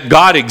question that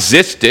God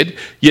existed.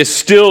 You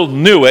still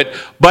knew it,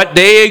 but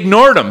they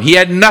ignored him. He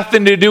had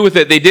nothing to do with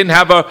it. They didn't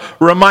have a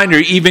reminder.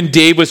 Even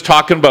Dave was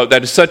talking about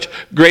that. Is such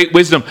great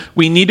wisdom.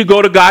 We need to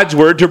go to God's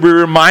word to be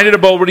reminded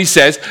about what he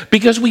says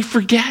because we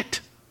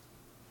forget.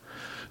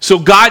 So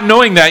God,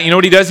 knowing that, you know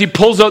what he does? He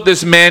pulls out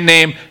this man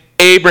named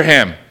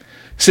Abraham.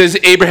 Says,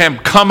 Abraham,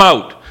 come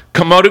out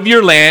of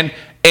your land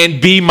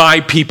and be my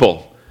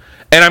people.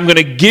 and I'm going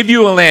to give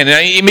you a land.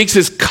 And he makes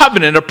this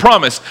covenant, a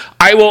promise.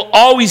 I will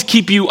always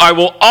keep you. I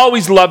will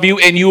always love you,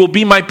 and you will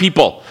be my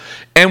people.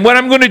 And what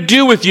I'm going to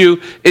do with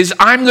you is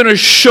I'm going to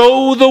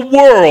show the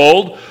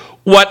world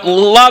what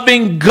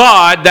loving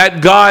God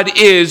that God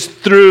is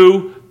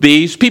through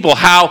these people,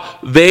 how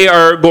they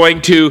are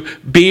going to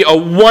be a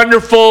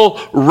wonderful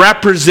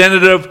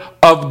representative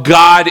of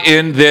God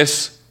in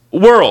this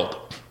world.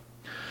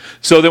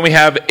 So then we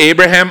have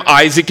Abraham,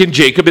 Isaac, and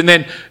Jacob, and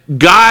then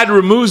God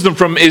removes them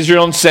from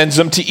Israel and sends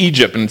them to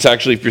Egypt. And it's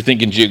actually, if you're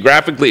thinking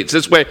geographically, it's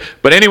this way.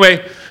 But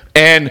anyway,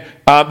 and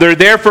they're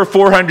there for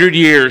 400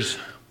 years.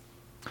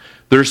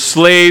 They're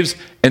slaves,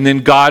 and then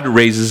God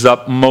raises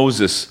up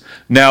Moses.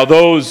 Now,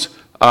 those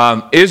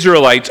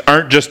Israelites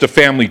aren't just a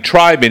family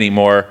tribe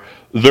anymore.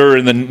 They're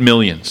in the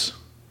millions.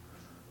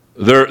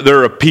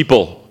 They're a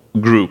people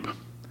group.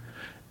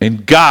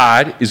 And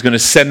God is going to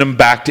send them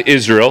back to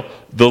Israel,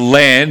 the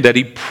land that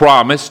he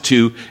promised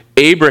to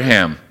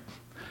Abraham.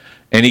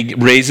 And he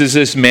raises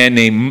this man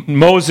named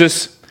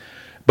Moses,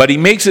 but he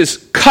makes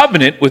this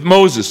covenant with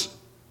Moses.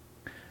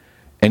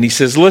 And he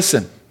says,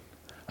 listen,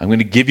 I'm going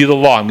to give you the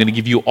law. I'm going to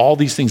give you all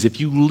these things. If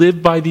you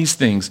live by these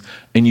things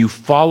and you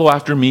follow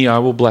after me, I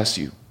will bless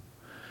you.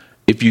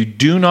 If you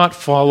do not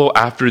follow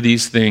after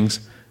these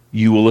things,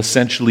 you will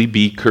essentially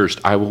be cursed.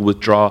 I will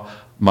withdraw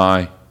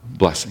my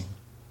blessing.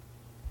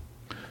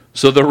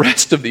 So the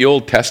rest of the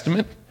Old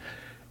Testament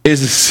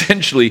is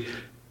essentially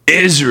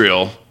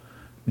Israel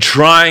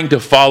trying to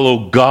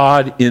follow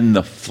God in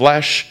the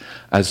flesh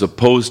as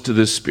opposed to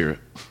the Spirit.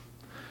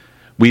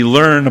 We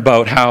learn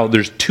about how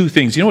there's two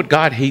things. You know what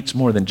God hates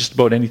more than just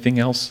about anything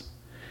else?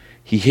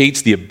 He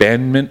hates the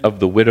abandonment of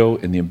the widow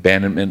and the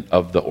abandonment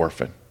of the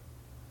orphan.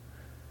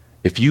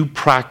 If you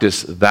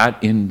practice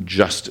that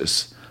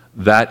injustice,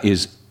 that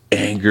is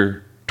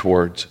anger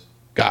towards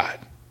God.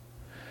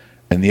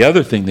 And the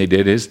other thing they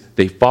did is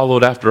they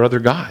followed after other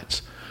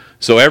gods.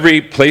 So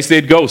every place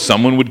they'd go,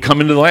 someone would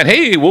come into the land.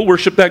 Hey, we'll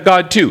worship that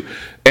God too.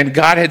 And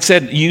God had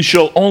said, you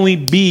shall only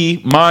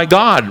be my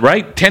God,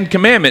 right? 10th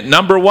commandment,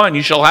 number 1,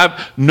 you shall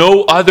have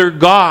no other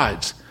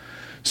gods.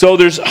 So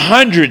there's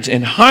hundreds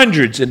and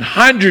hundreds and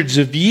hundreds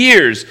of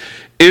years,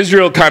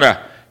 Israel kind of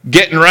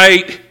getting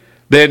right.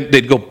 Then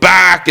they'd go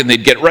back and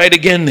they'd get right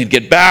again, they'd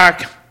get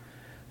back.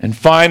 And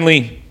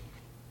finally,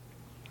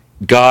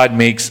 God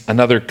makes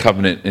another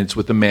covenant, and it's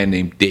with a man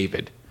named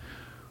David,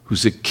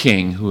 who's a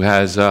king, who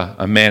has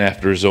a man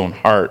after his own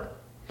heart.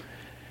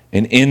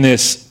 And in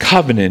this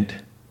covenant,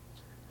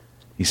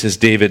 he says,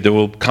 David, there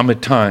will come a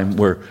time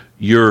where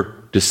your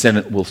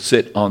descendant will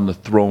sit on the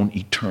throne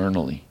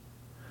eternally.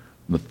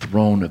 On the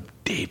throne of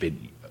David.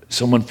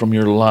 Someone from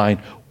your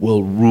line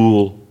will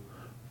rule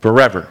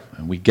forever.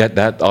 And we get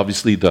that,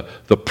 obviously, the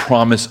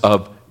promise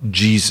of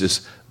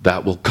Jesus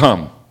that will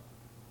come.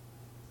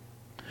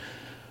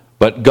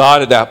 But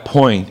God at that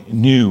point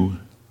knew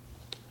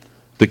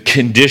the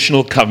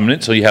conditional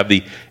covenant. So you have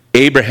the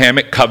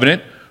Abrahamic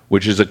covenant,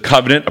 which is a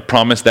covenant, a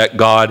promise that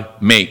God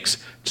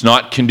makes. It's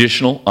not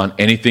conditional on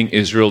anything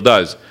Israel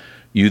does.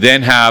 You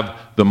then have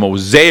the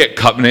Mosaic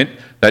covenant.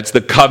 That's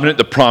the covenant,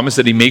 the promise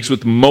that he makes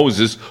with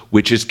Moses,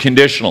 which is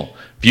conditional.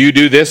 If you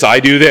do this, I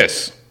do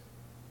this.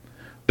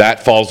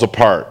 That falls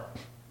apart.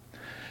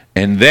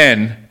 And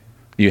then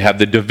you have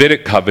the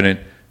Davidic covenant,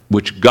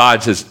 which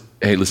God says,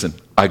 hey, listen,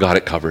 I got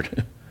it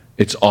covered.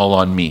 It's all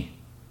on me.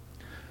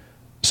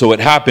 So what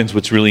happens,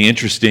 what's really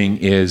interesting,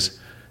 is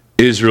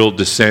Israel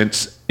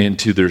descends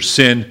into their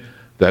sin,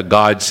 that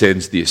God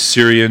sends the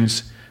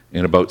Assyrians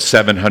in about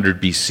 700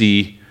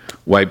 BC,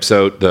 wipes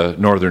out the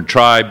northern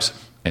tribes,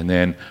 and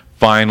then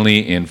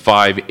finally in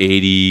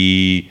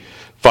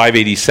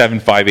 587,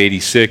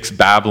 586,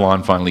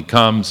 Babylon finally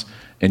comes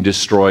and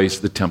destroys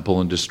the temple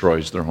and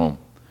destroys their home.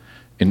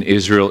 And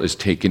Israel is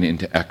taken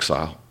into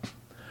exile.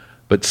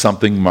 But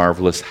something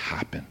marvelous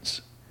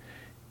happens.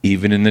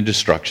 Even in the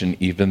destruction,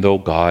 even though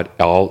God,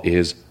 all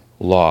is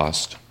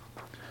lost.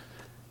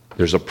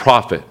 There's a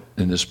prophet,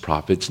 and this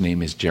prophet's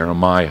name is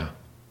Jeremiah.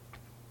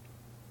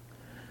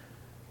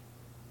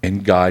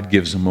 And God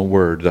gives him a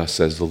word, thus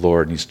says the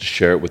Lord, and he's to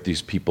share it with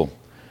these people.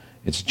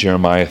 It's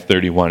Jeremiah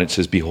 31. It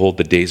says, behold,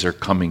 the days are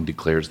coming,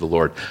 declares the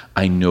Lord.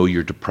 I know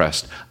you're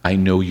depressed. I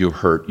know you're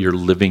hurt. You're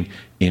living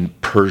in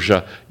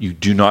Persia. You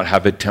do not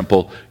have a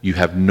temple. You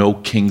have no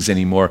kings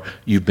anymore.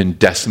 You've been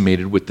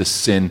decimated with the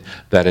sin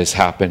that has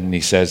happened. And he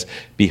says,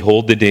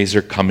 behold, the days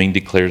are coming,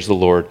 declares the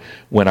Lord,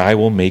 when I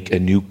will make a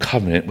new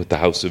covenant with the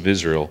house of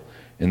Israel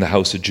and the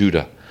house of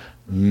Judah.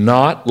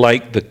 Not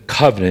like the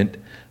covenant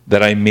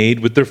that I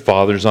made with their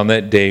fathers on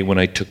that day when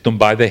I took them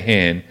by the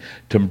hand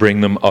to bring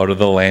them out of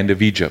the land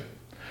of Egypt.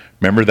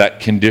 Remember that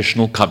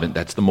conditional covenant.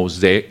 That's the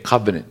Mosaic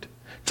covenant.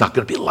 It's not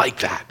going to be like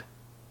that.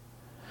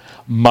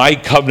 My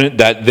covenant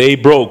that they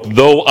broke,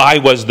 though I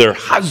was their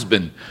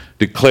husband,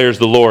 declares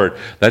the Lord.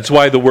 That's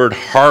why the word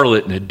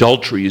harlot and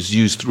adultery is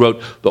used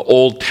throughout the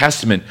Old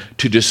Testament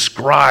to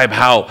describe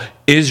how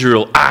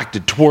Israel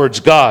acted towards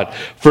God.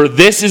 For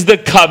this is the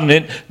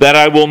covenant that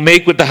I will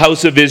make with the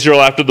house of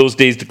Israel after those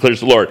days,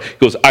 declares the Lord. He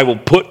goes, I will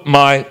put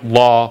my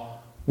law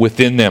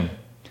within them,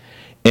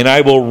 and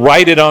I will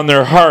write it on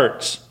their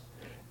hearts,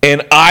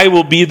 and I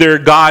will be their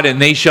God,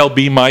 and they shall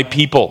be my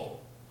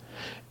people.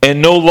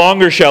 And no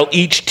longer shall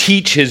each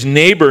teach his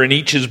neighbor and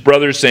each his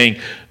brother, saying,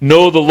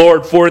 Know the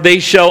Lord, for they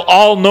shall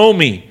all know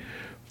me,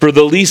 for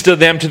the least of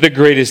them to the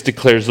greatest,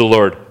 declares the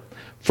Lord.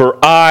 For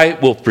I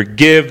will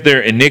forgive their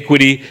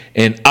iniquity,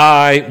 and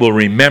I will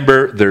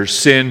remember their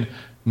sin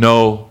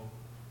no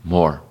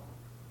more.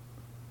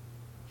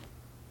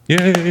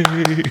 Yay!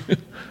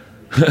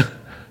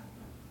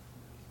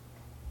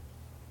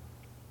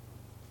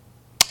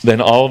 Then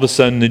all of a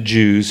sudden the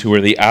Jews, who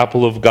were the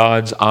apple of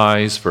God's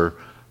eyes for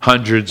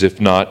hundreds,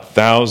 if not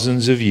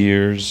thousands of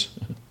years,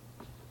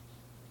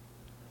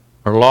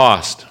 are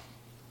lost.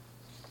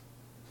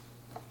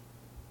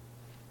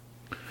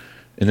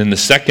 And in the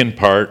second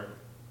part,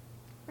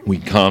 we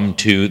come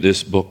to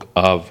this book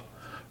of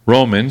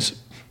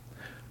Romans.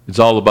 It's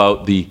all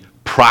about the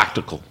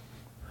practical.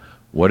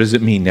 What does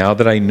it mean now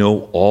that I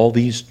know all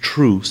these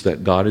truths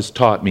that God has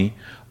taught me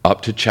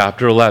up to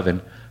chapter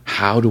 11?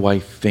 How do I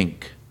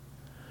think?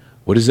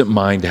 What does it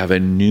mean to have a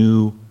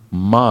new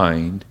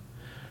mind?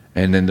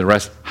 And then the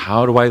rest,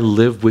 how do I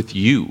live with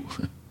you?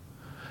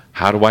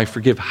 How do I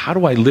forgive? How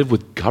do I live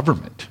with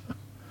government?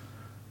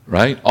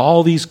 Right?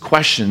 All these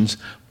questions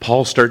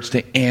Paul starts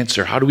to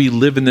answer. How do we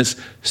live in this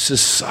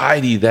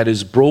society that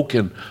is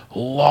broken,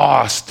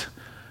 lost,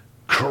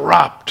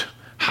 corrupt?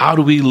 How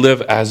do we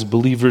live as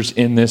believers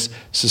in this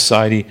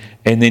society?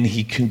 And then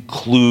he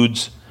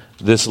concludes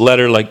this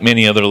letter, like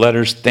many other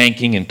letters,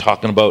 thanking and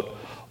talking about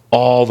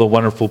all the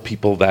wonderful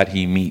people that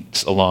he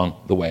meets along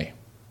the way.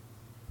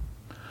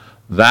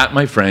 That,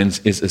 my friends,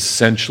 is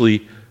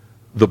essentially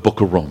the book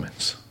of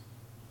Romans.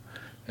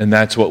 And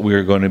that's what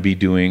we're going to be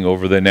doing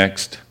over the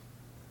next...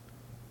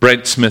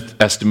 Brent Smith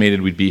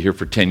estimated we'd be here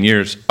for 10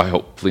 years. I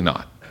hopefully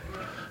not.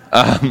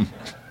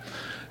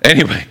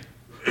 Anyway.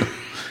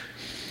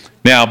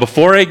 Now,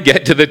 before I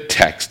get to the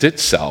text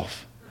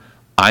itself,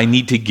 I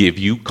need to give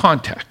you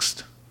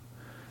context.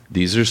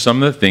 These are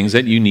some of the things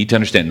that you need to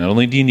understand. Not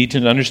only do you need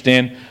to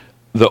understand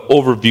the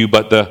overview,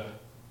 but the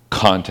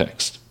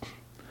context.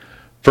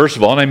 First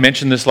of all, and I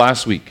mentioned this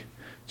last week,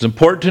 it's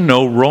important to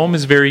know Rome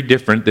is very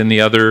different than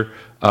a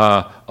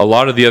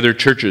lot of the other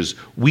churches.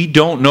 We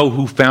don't know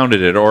who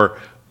founded it, or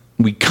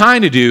we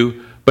kind of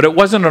do, but it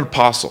wasn't an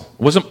apostle. It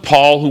wasn't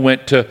Paul who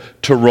went to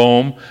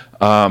Rome.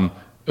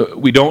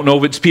 We don't know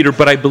if it's Peter,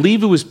 but I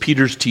believe it was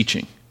Peter's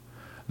teaching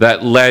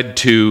that led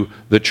to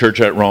the church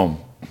at Rome.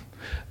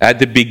 At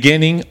the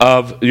beginning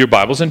of your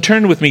Bibles, and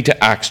turn with me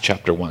to Acts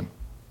chapter 1.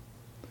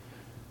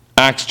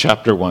 Acts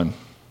chapter 1.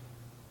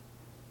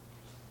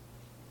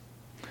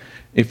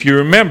 If you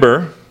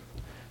remember,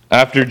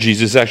 after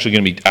Jesus, actually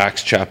going to be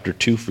Acts chapter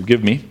 2,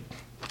 forgive me.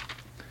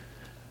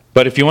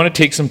 But if you want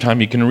to take some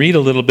time, you can read a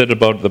little bit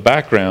about the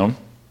background.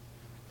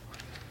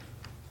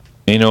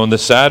 You know, and the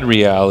sad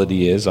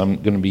reality is, I'm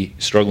going to be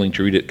struggling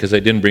to read it because I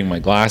didn't bring my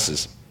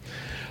glasses.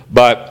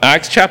 But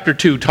Acts chapter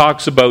 2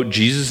 talks about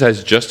Jesus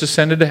has just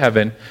ascended to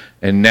heaven,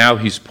 and now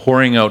he's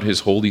pouring out his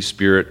Holy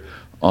Spirit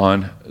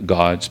on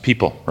God's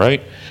people,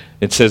 right?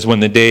 It says, when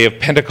the day of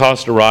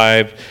Pentecost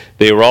arrived,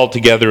 they were all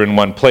together in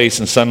one place,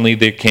 and suddenly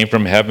there came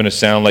from heaven a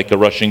sound like a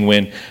rushing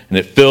wind, and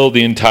it filled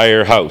the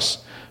entire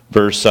house.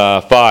 Verse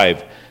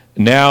 5,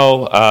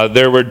 now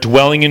there were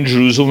dwelling in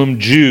Jerusalem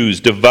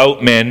Jews,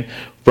 devout men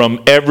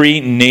from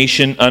every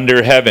nation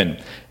under heaven.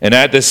 And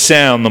at the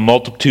sound, the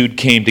multitude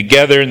came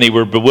together, and they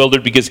were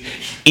bewildered because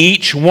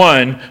each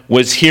one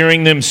was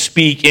hearing them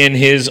speak in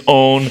his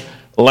own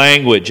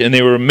language. And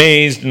they were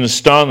amazed and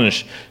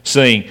astonished,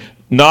 saying,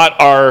 not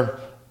are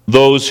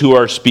those who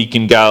are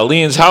speaking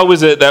Galileans? How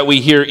is it that we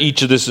hear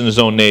each of this in his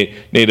own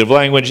native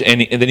language?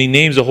 And then he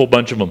names a whole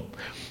bunch of them.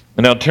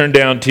 And I'll turn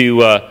down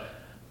to,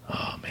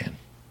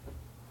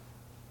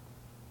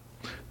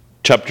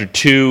 chapter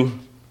 2,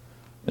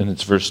 and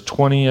it's verse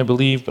 20, I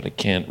believe, but I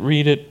can't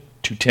read it.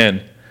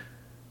 2:10.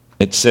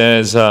 It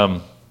says,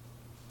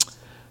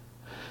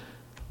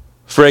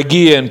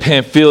 Phrygia and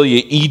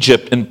Pamphylia,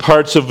 Egypt, and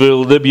parts of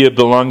Libya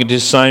belonging to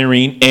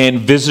Cyrene, and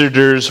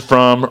visitors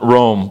from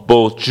Rome,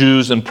 both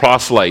Jews and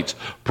proselytes.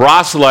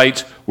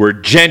 Proselytes were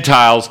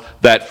Gentiles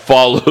that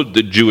followed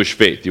the Jewish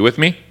faith. You with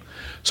me?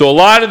 So a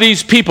lot of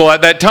these people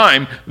at that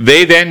time,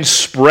 they then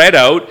spread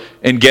out,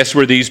 and guess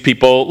where these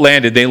people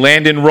landed? They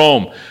land in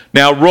Rome.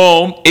 Now,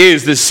 Rome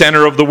is the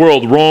center of the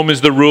world. Rome is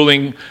the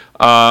ruling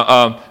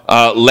land,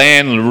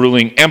 the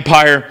ruling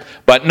empire.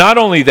 But not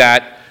only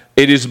that,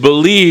 it is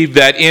believed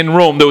that in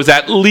Rome there was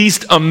at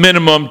least a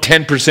minimum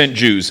 10%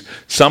 Jews.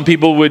 Some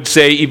people would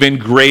say even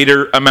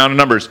greater amount of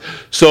numbers.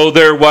 So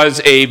there was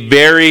a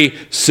very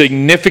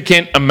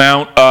significant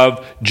amount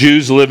of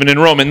Jews living in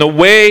Rome. And the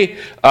way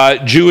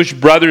Jewish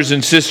brothers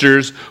and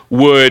sisters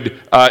would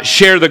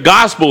share the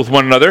gospel with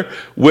one another,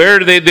 where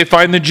do they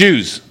find the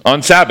Jews?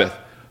 On Sabbath.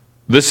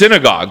 The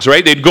synagogues,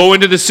 right? They'd go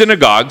into the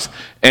synagogues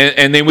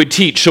and they would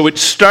teach. So it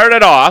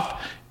started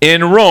off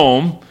in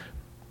Rome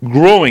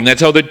growing.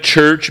 That's how the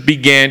church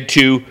began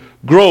to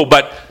grow.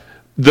 But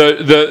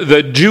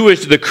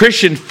the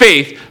Christian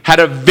faith had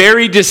a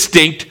very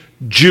distinct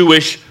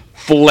Jewish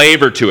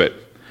flavor to it.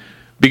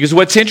 Because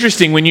what's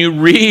interesting, when you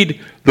read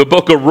the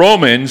book of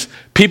Romans,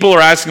 people are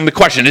asking the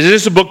question, is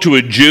this a book to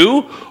a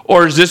Jew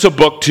or is this a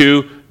book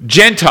to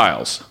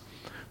Gentiles?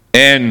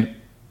 And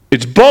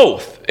it's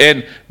both.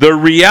 And the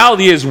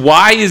reality is,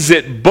 why is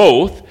it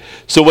both?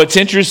 So what's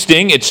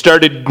interesting, it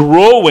started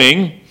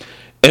growing,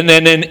 and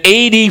then in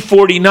AD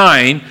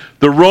 49,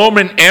 the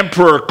Roman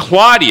Emperor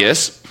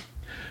Claudius,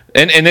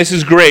 and this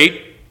is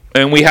great,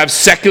 and we have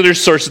secular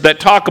sources that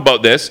talk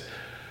about this,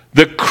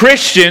 the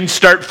Christians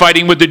start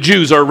fighting with the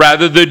Jews, or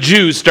rather the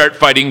Jews start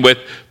fighting with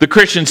the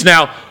Christians.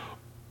 Now,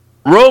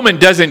 Roman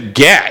doesn't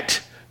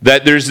get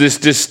that there's this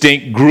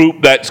distinct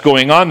group that's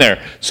going on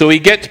there. So he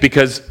gets,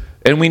 because,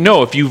 and we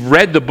know if you've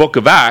read the book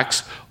of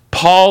Acts,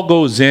 Paul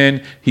goes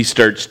in, he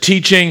starts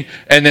teaching,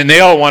 and then they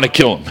all want to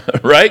kill him,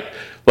 right?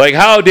 Like,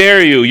 how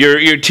dare you?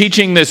 You're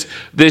teaching this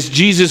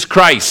Jesus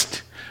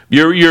Christ.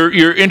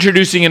 You're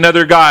introducing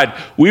another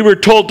God. We were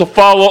told to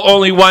follow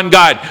only one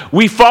God.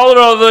 We followed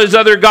all those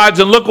other gods,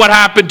 and look what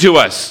happened to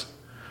us,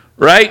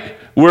 right?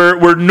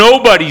 We're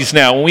nobodies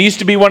now. We used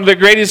to be one of the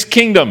greatest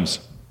kingdoms.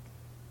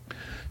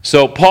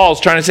 So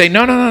Paul's trying to say,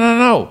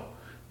 no.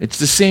 It's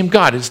the same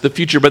God. It's the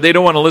future. But they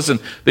don't want to listen.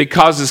 They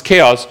cause this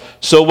chaos.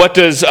 So what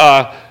does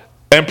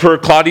Emperor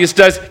Claudius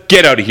does?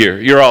 Get out of here.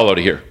 You're all out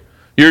of here.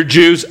 You're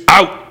Jews,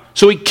 out.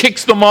 So he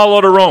kicks them all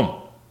out of Rome.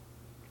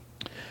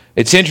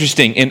 It's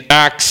interesting, in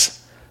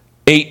Acts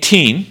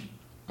 18,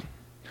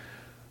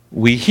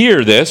 we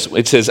hear this.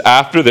 It says,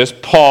 after this,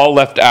 Paul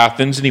left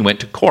Athens and he went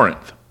to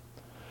Corinth.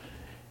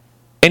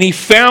 And he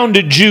found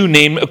a Jew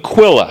named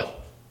Aquila,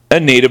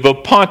 a native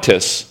of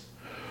Pontus,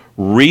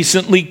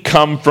 recently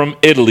come from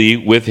Italy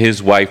with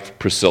his wife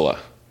Priscilla.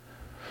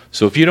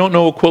 So if you don't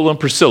know Aquila and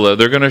Priscilla,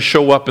 they're going to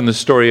show up in the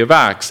story of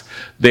Acts.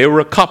 They were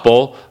a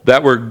couple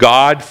that were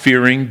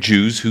God-fearing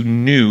Jews who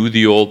knew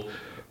the Old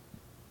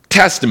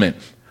Testament.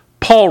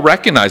 Paul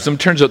recognized them.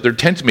 Turns out they're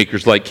tent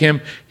makers like him.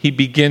 He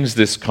begins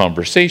this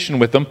conversation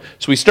with them.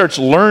 So he starts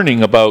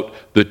learning about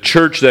the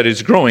church that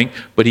is growing,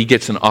 but he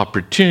gets an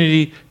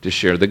opportunity to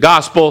share the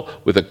gospel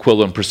with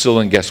Aquila and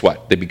Priscilla, and guess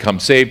what? They become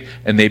saved,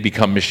 and they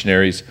become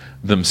missionaries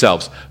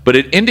themselves. But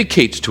it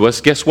indicates to us,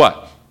 guess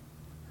what?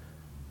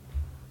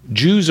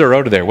 Jews are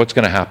out of there. What's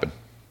going to happen?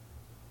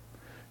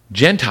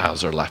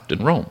 Gentiles are left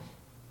in Rome.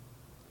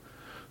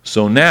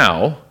 So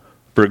now,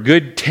 for a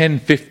good 10,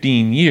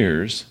 15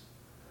 years,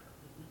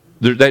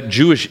 that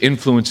Jewish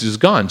influence is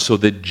gone. So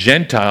the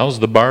Gentiles,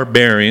 the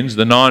barbarians,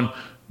 the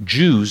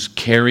non-Jews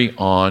carry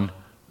on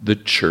the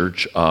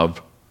church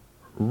of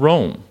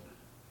Rome.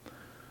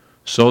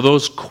 So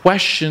those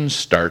questions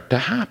start to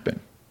happen.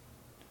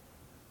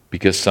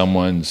 Because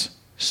someone's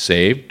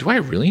saved, do I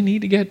really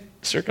need to get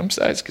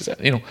circumcised? Because,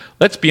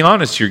 let's be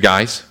honest here,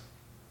 guys.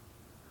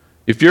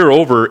 If you're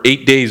over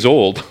 8 days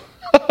old,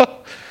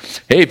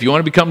 hey, if you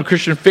want to become a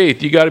Christian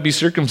faith, you got to be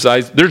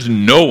circumcised. There's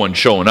no one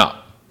showing up.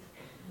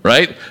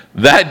 Right?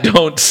 That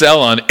don't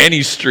sell on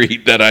any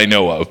street that I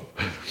know of.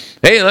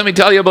 Hey, let me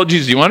tell you about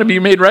Jesus. You want to be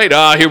made right?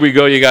 Here we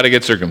go. You got to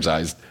get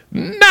circumcised.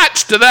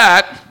 Nuts to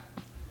that.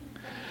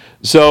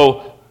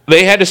 So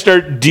they had to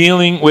start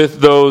dealing with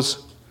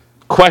those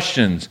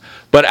questions.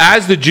 But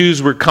as the Jews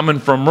were coming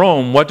from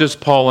Rome, what does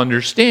Paul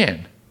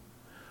understand?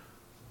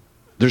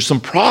 There's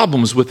some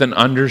problems with an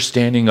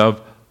understanding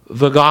of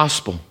the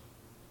gospel.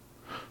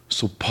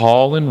 So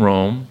Paul in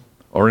Rome,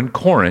 or in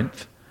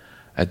Corinth,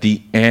 at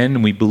the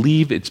end, we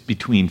believe it's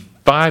between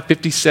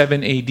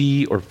 557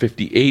 AD or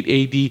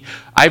 58 AD.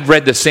 I've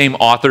read the same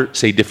author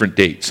say different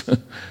dates.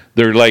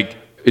 They're like,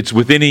 it's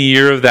within a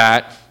year of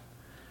that.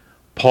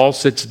 Paul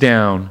sits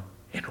down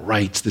and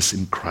writes this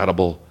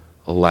incredible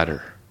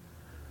letter.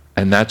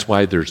 And that's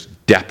why there's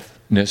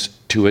depthness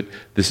to it.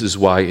 This is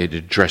why it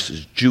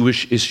addresses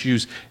Jewish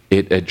issues.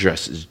 It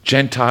addresses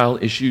Gentile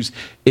issues.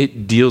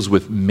 It deals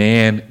with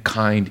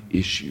mankind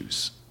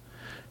issues.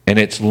 And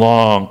it's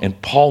long.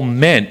 And Paul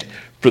meant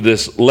for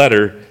this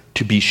letter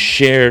to be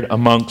shared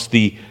amongst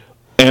the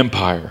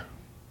empire.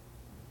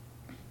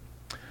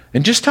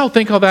 And just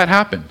think how that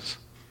happens.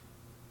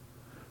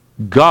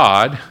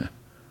 God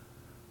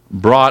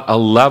brought a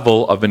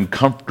level of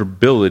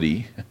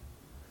uncomfortability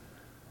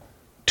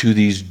to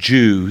these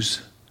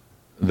Jews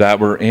that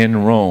were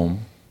in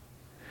Rome.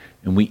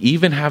 And we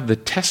even have the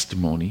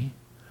testimony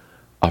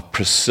of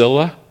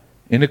Priscilla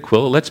and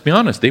Aquila. Let's be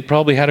honest, they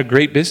probably had a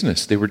great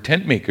business. They were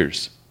tent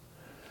makers.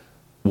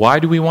 Why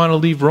do we want to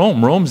leave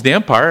Rome? Rome's the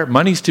empire.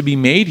 Money's to be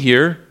made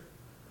here.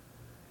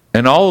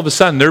 And all of a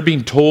sudden, they're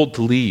being told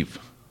to leave.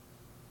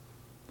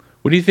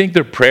 What do you think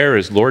their prayer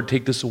is? Lord,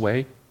 take this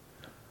away.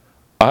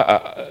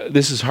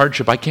 This is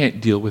hardship. I can't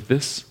deal with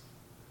this.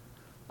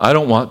 I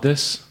don't want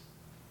this.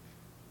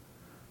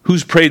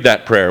 Who's prayed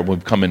that prayer when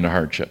we've come into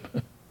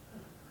hardship?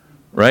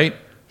 Right?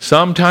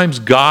 Sometimes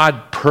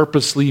God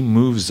purposely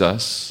moves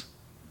us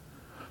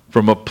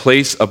from a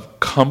place of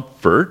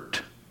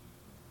comfort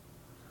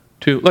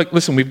to,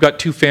 listen, we've got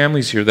two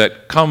families here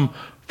that come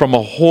from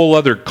a whole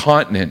other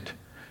continent,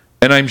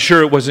 and I'm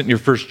sure it wasn't your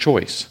first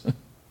choice.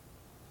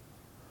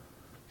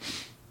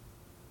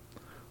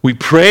 We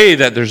pray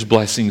that there's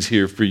blessings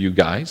here for you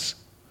guys,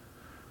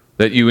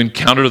 that you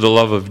encounter the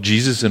love of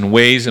Jesus in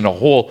ways in a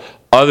whole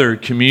other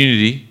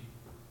community.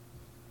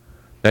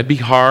 That'd be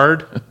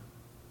hard.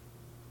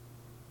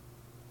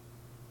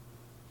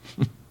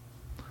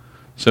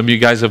 Some of you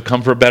guys have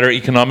come for a better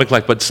economic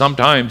life, but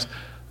sometimes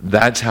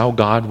that's how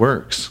God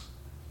works.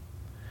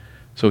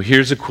 So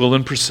here's Aquila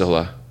and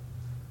Priscilla,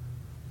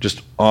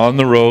 just on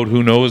the road.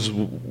 Who knows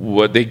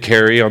what they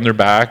carry on their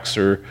backs,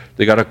 or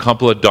they got a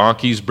couple of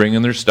donkeys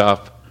bringing their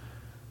stuff,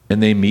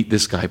 and they meet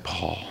this guy,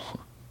 Paul.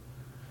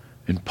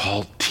 And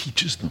Paul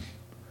teaches them,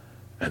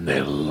 and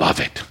they love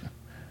it.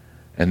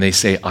 And they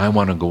say, I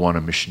want to go on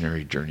a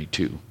missionary journey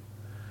too.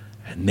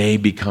 And they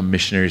become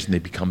missionaries, and they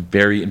become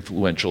very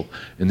influential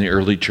in the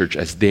early church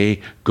as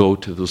they go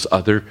to those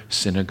other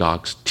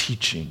synagogues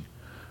teaching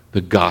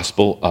the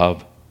gospel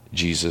of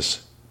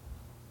Jesus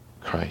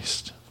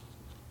Christ.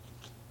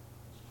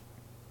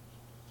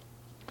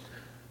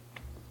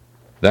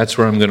 That's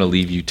where I'm going to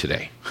leave you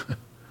today,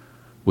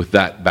 with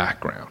that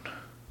background.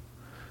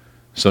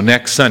 So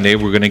next Sunday,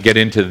 we're going to get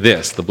into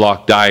this, the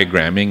block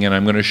diagramming, and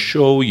I'm going to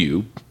show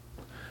you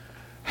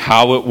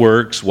how it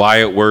works,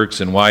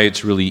 and why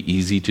it's really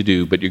easy to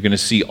do. But you're going to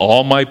see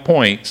all my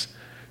points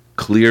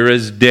clear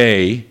as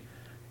day,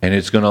 and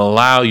it's going to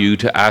allow you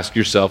to ask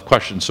yourself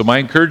questions. So my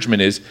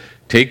encouragement is,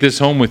 take this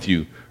home with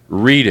you,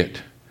 read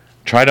it,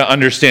 try to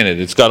understand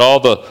it. It's got all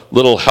the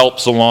little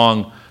helps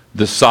along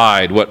the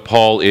side, what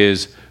Paul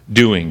is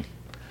doing.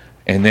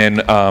 And then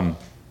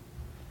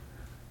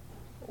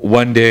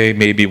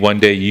maybe one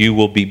day, you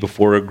will be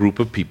before a group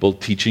of people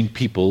teaching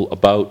people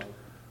about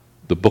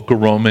the book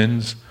of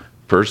Romans,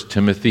 1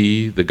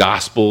 Timothy, the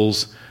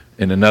Gospels,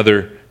 in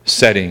another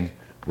setting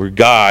where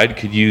God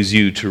could use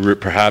you to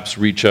perhaps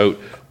reach out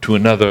to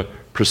another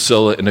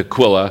Priscilla and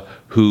Aquila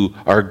who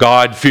are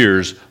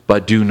God-fearers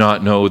but do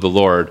not know the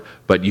Lord,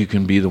 but you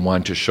can be the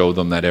one to show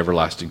them that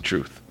everlasting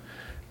truth.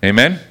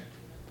 Amen?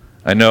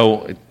 I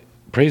know,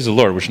 praise the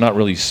Lord, we're not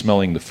really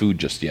smelling the food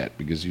just yet,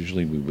 because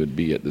usually we would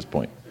be at this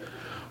point.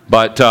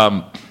 But you're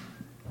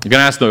going to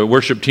ask the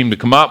worship team to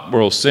come up,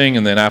 we'll sing,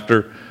 and then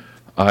after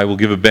I will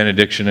give a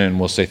benediction and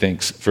we'll say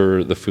thanks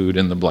for the food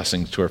and the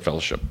blessings to our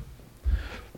fellowship.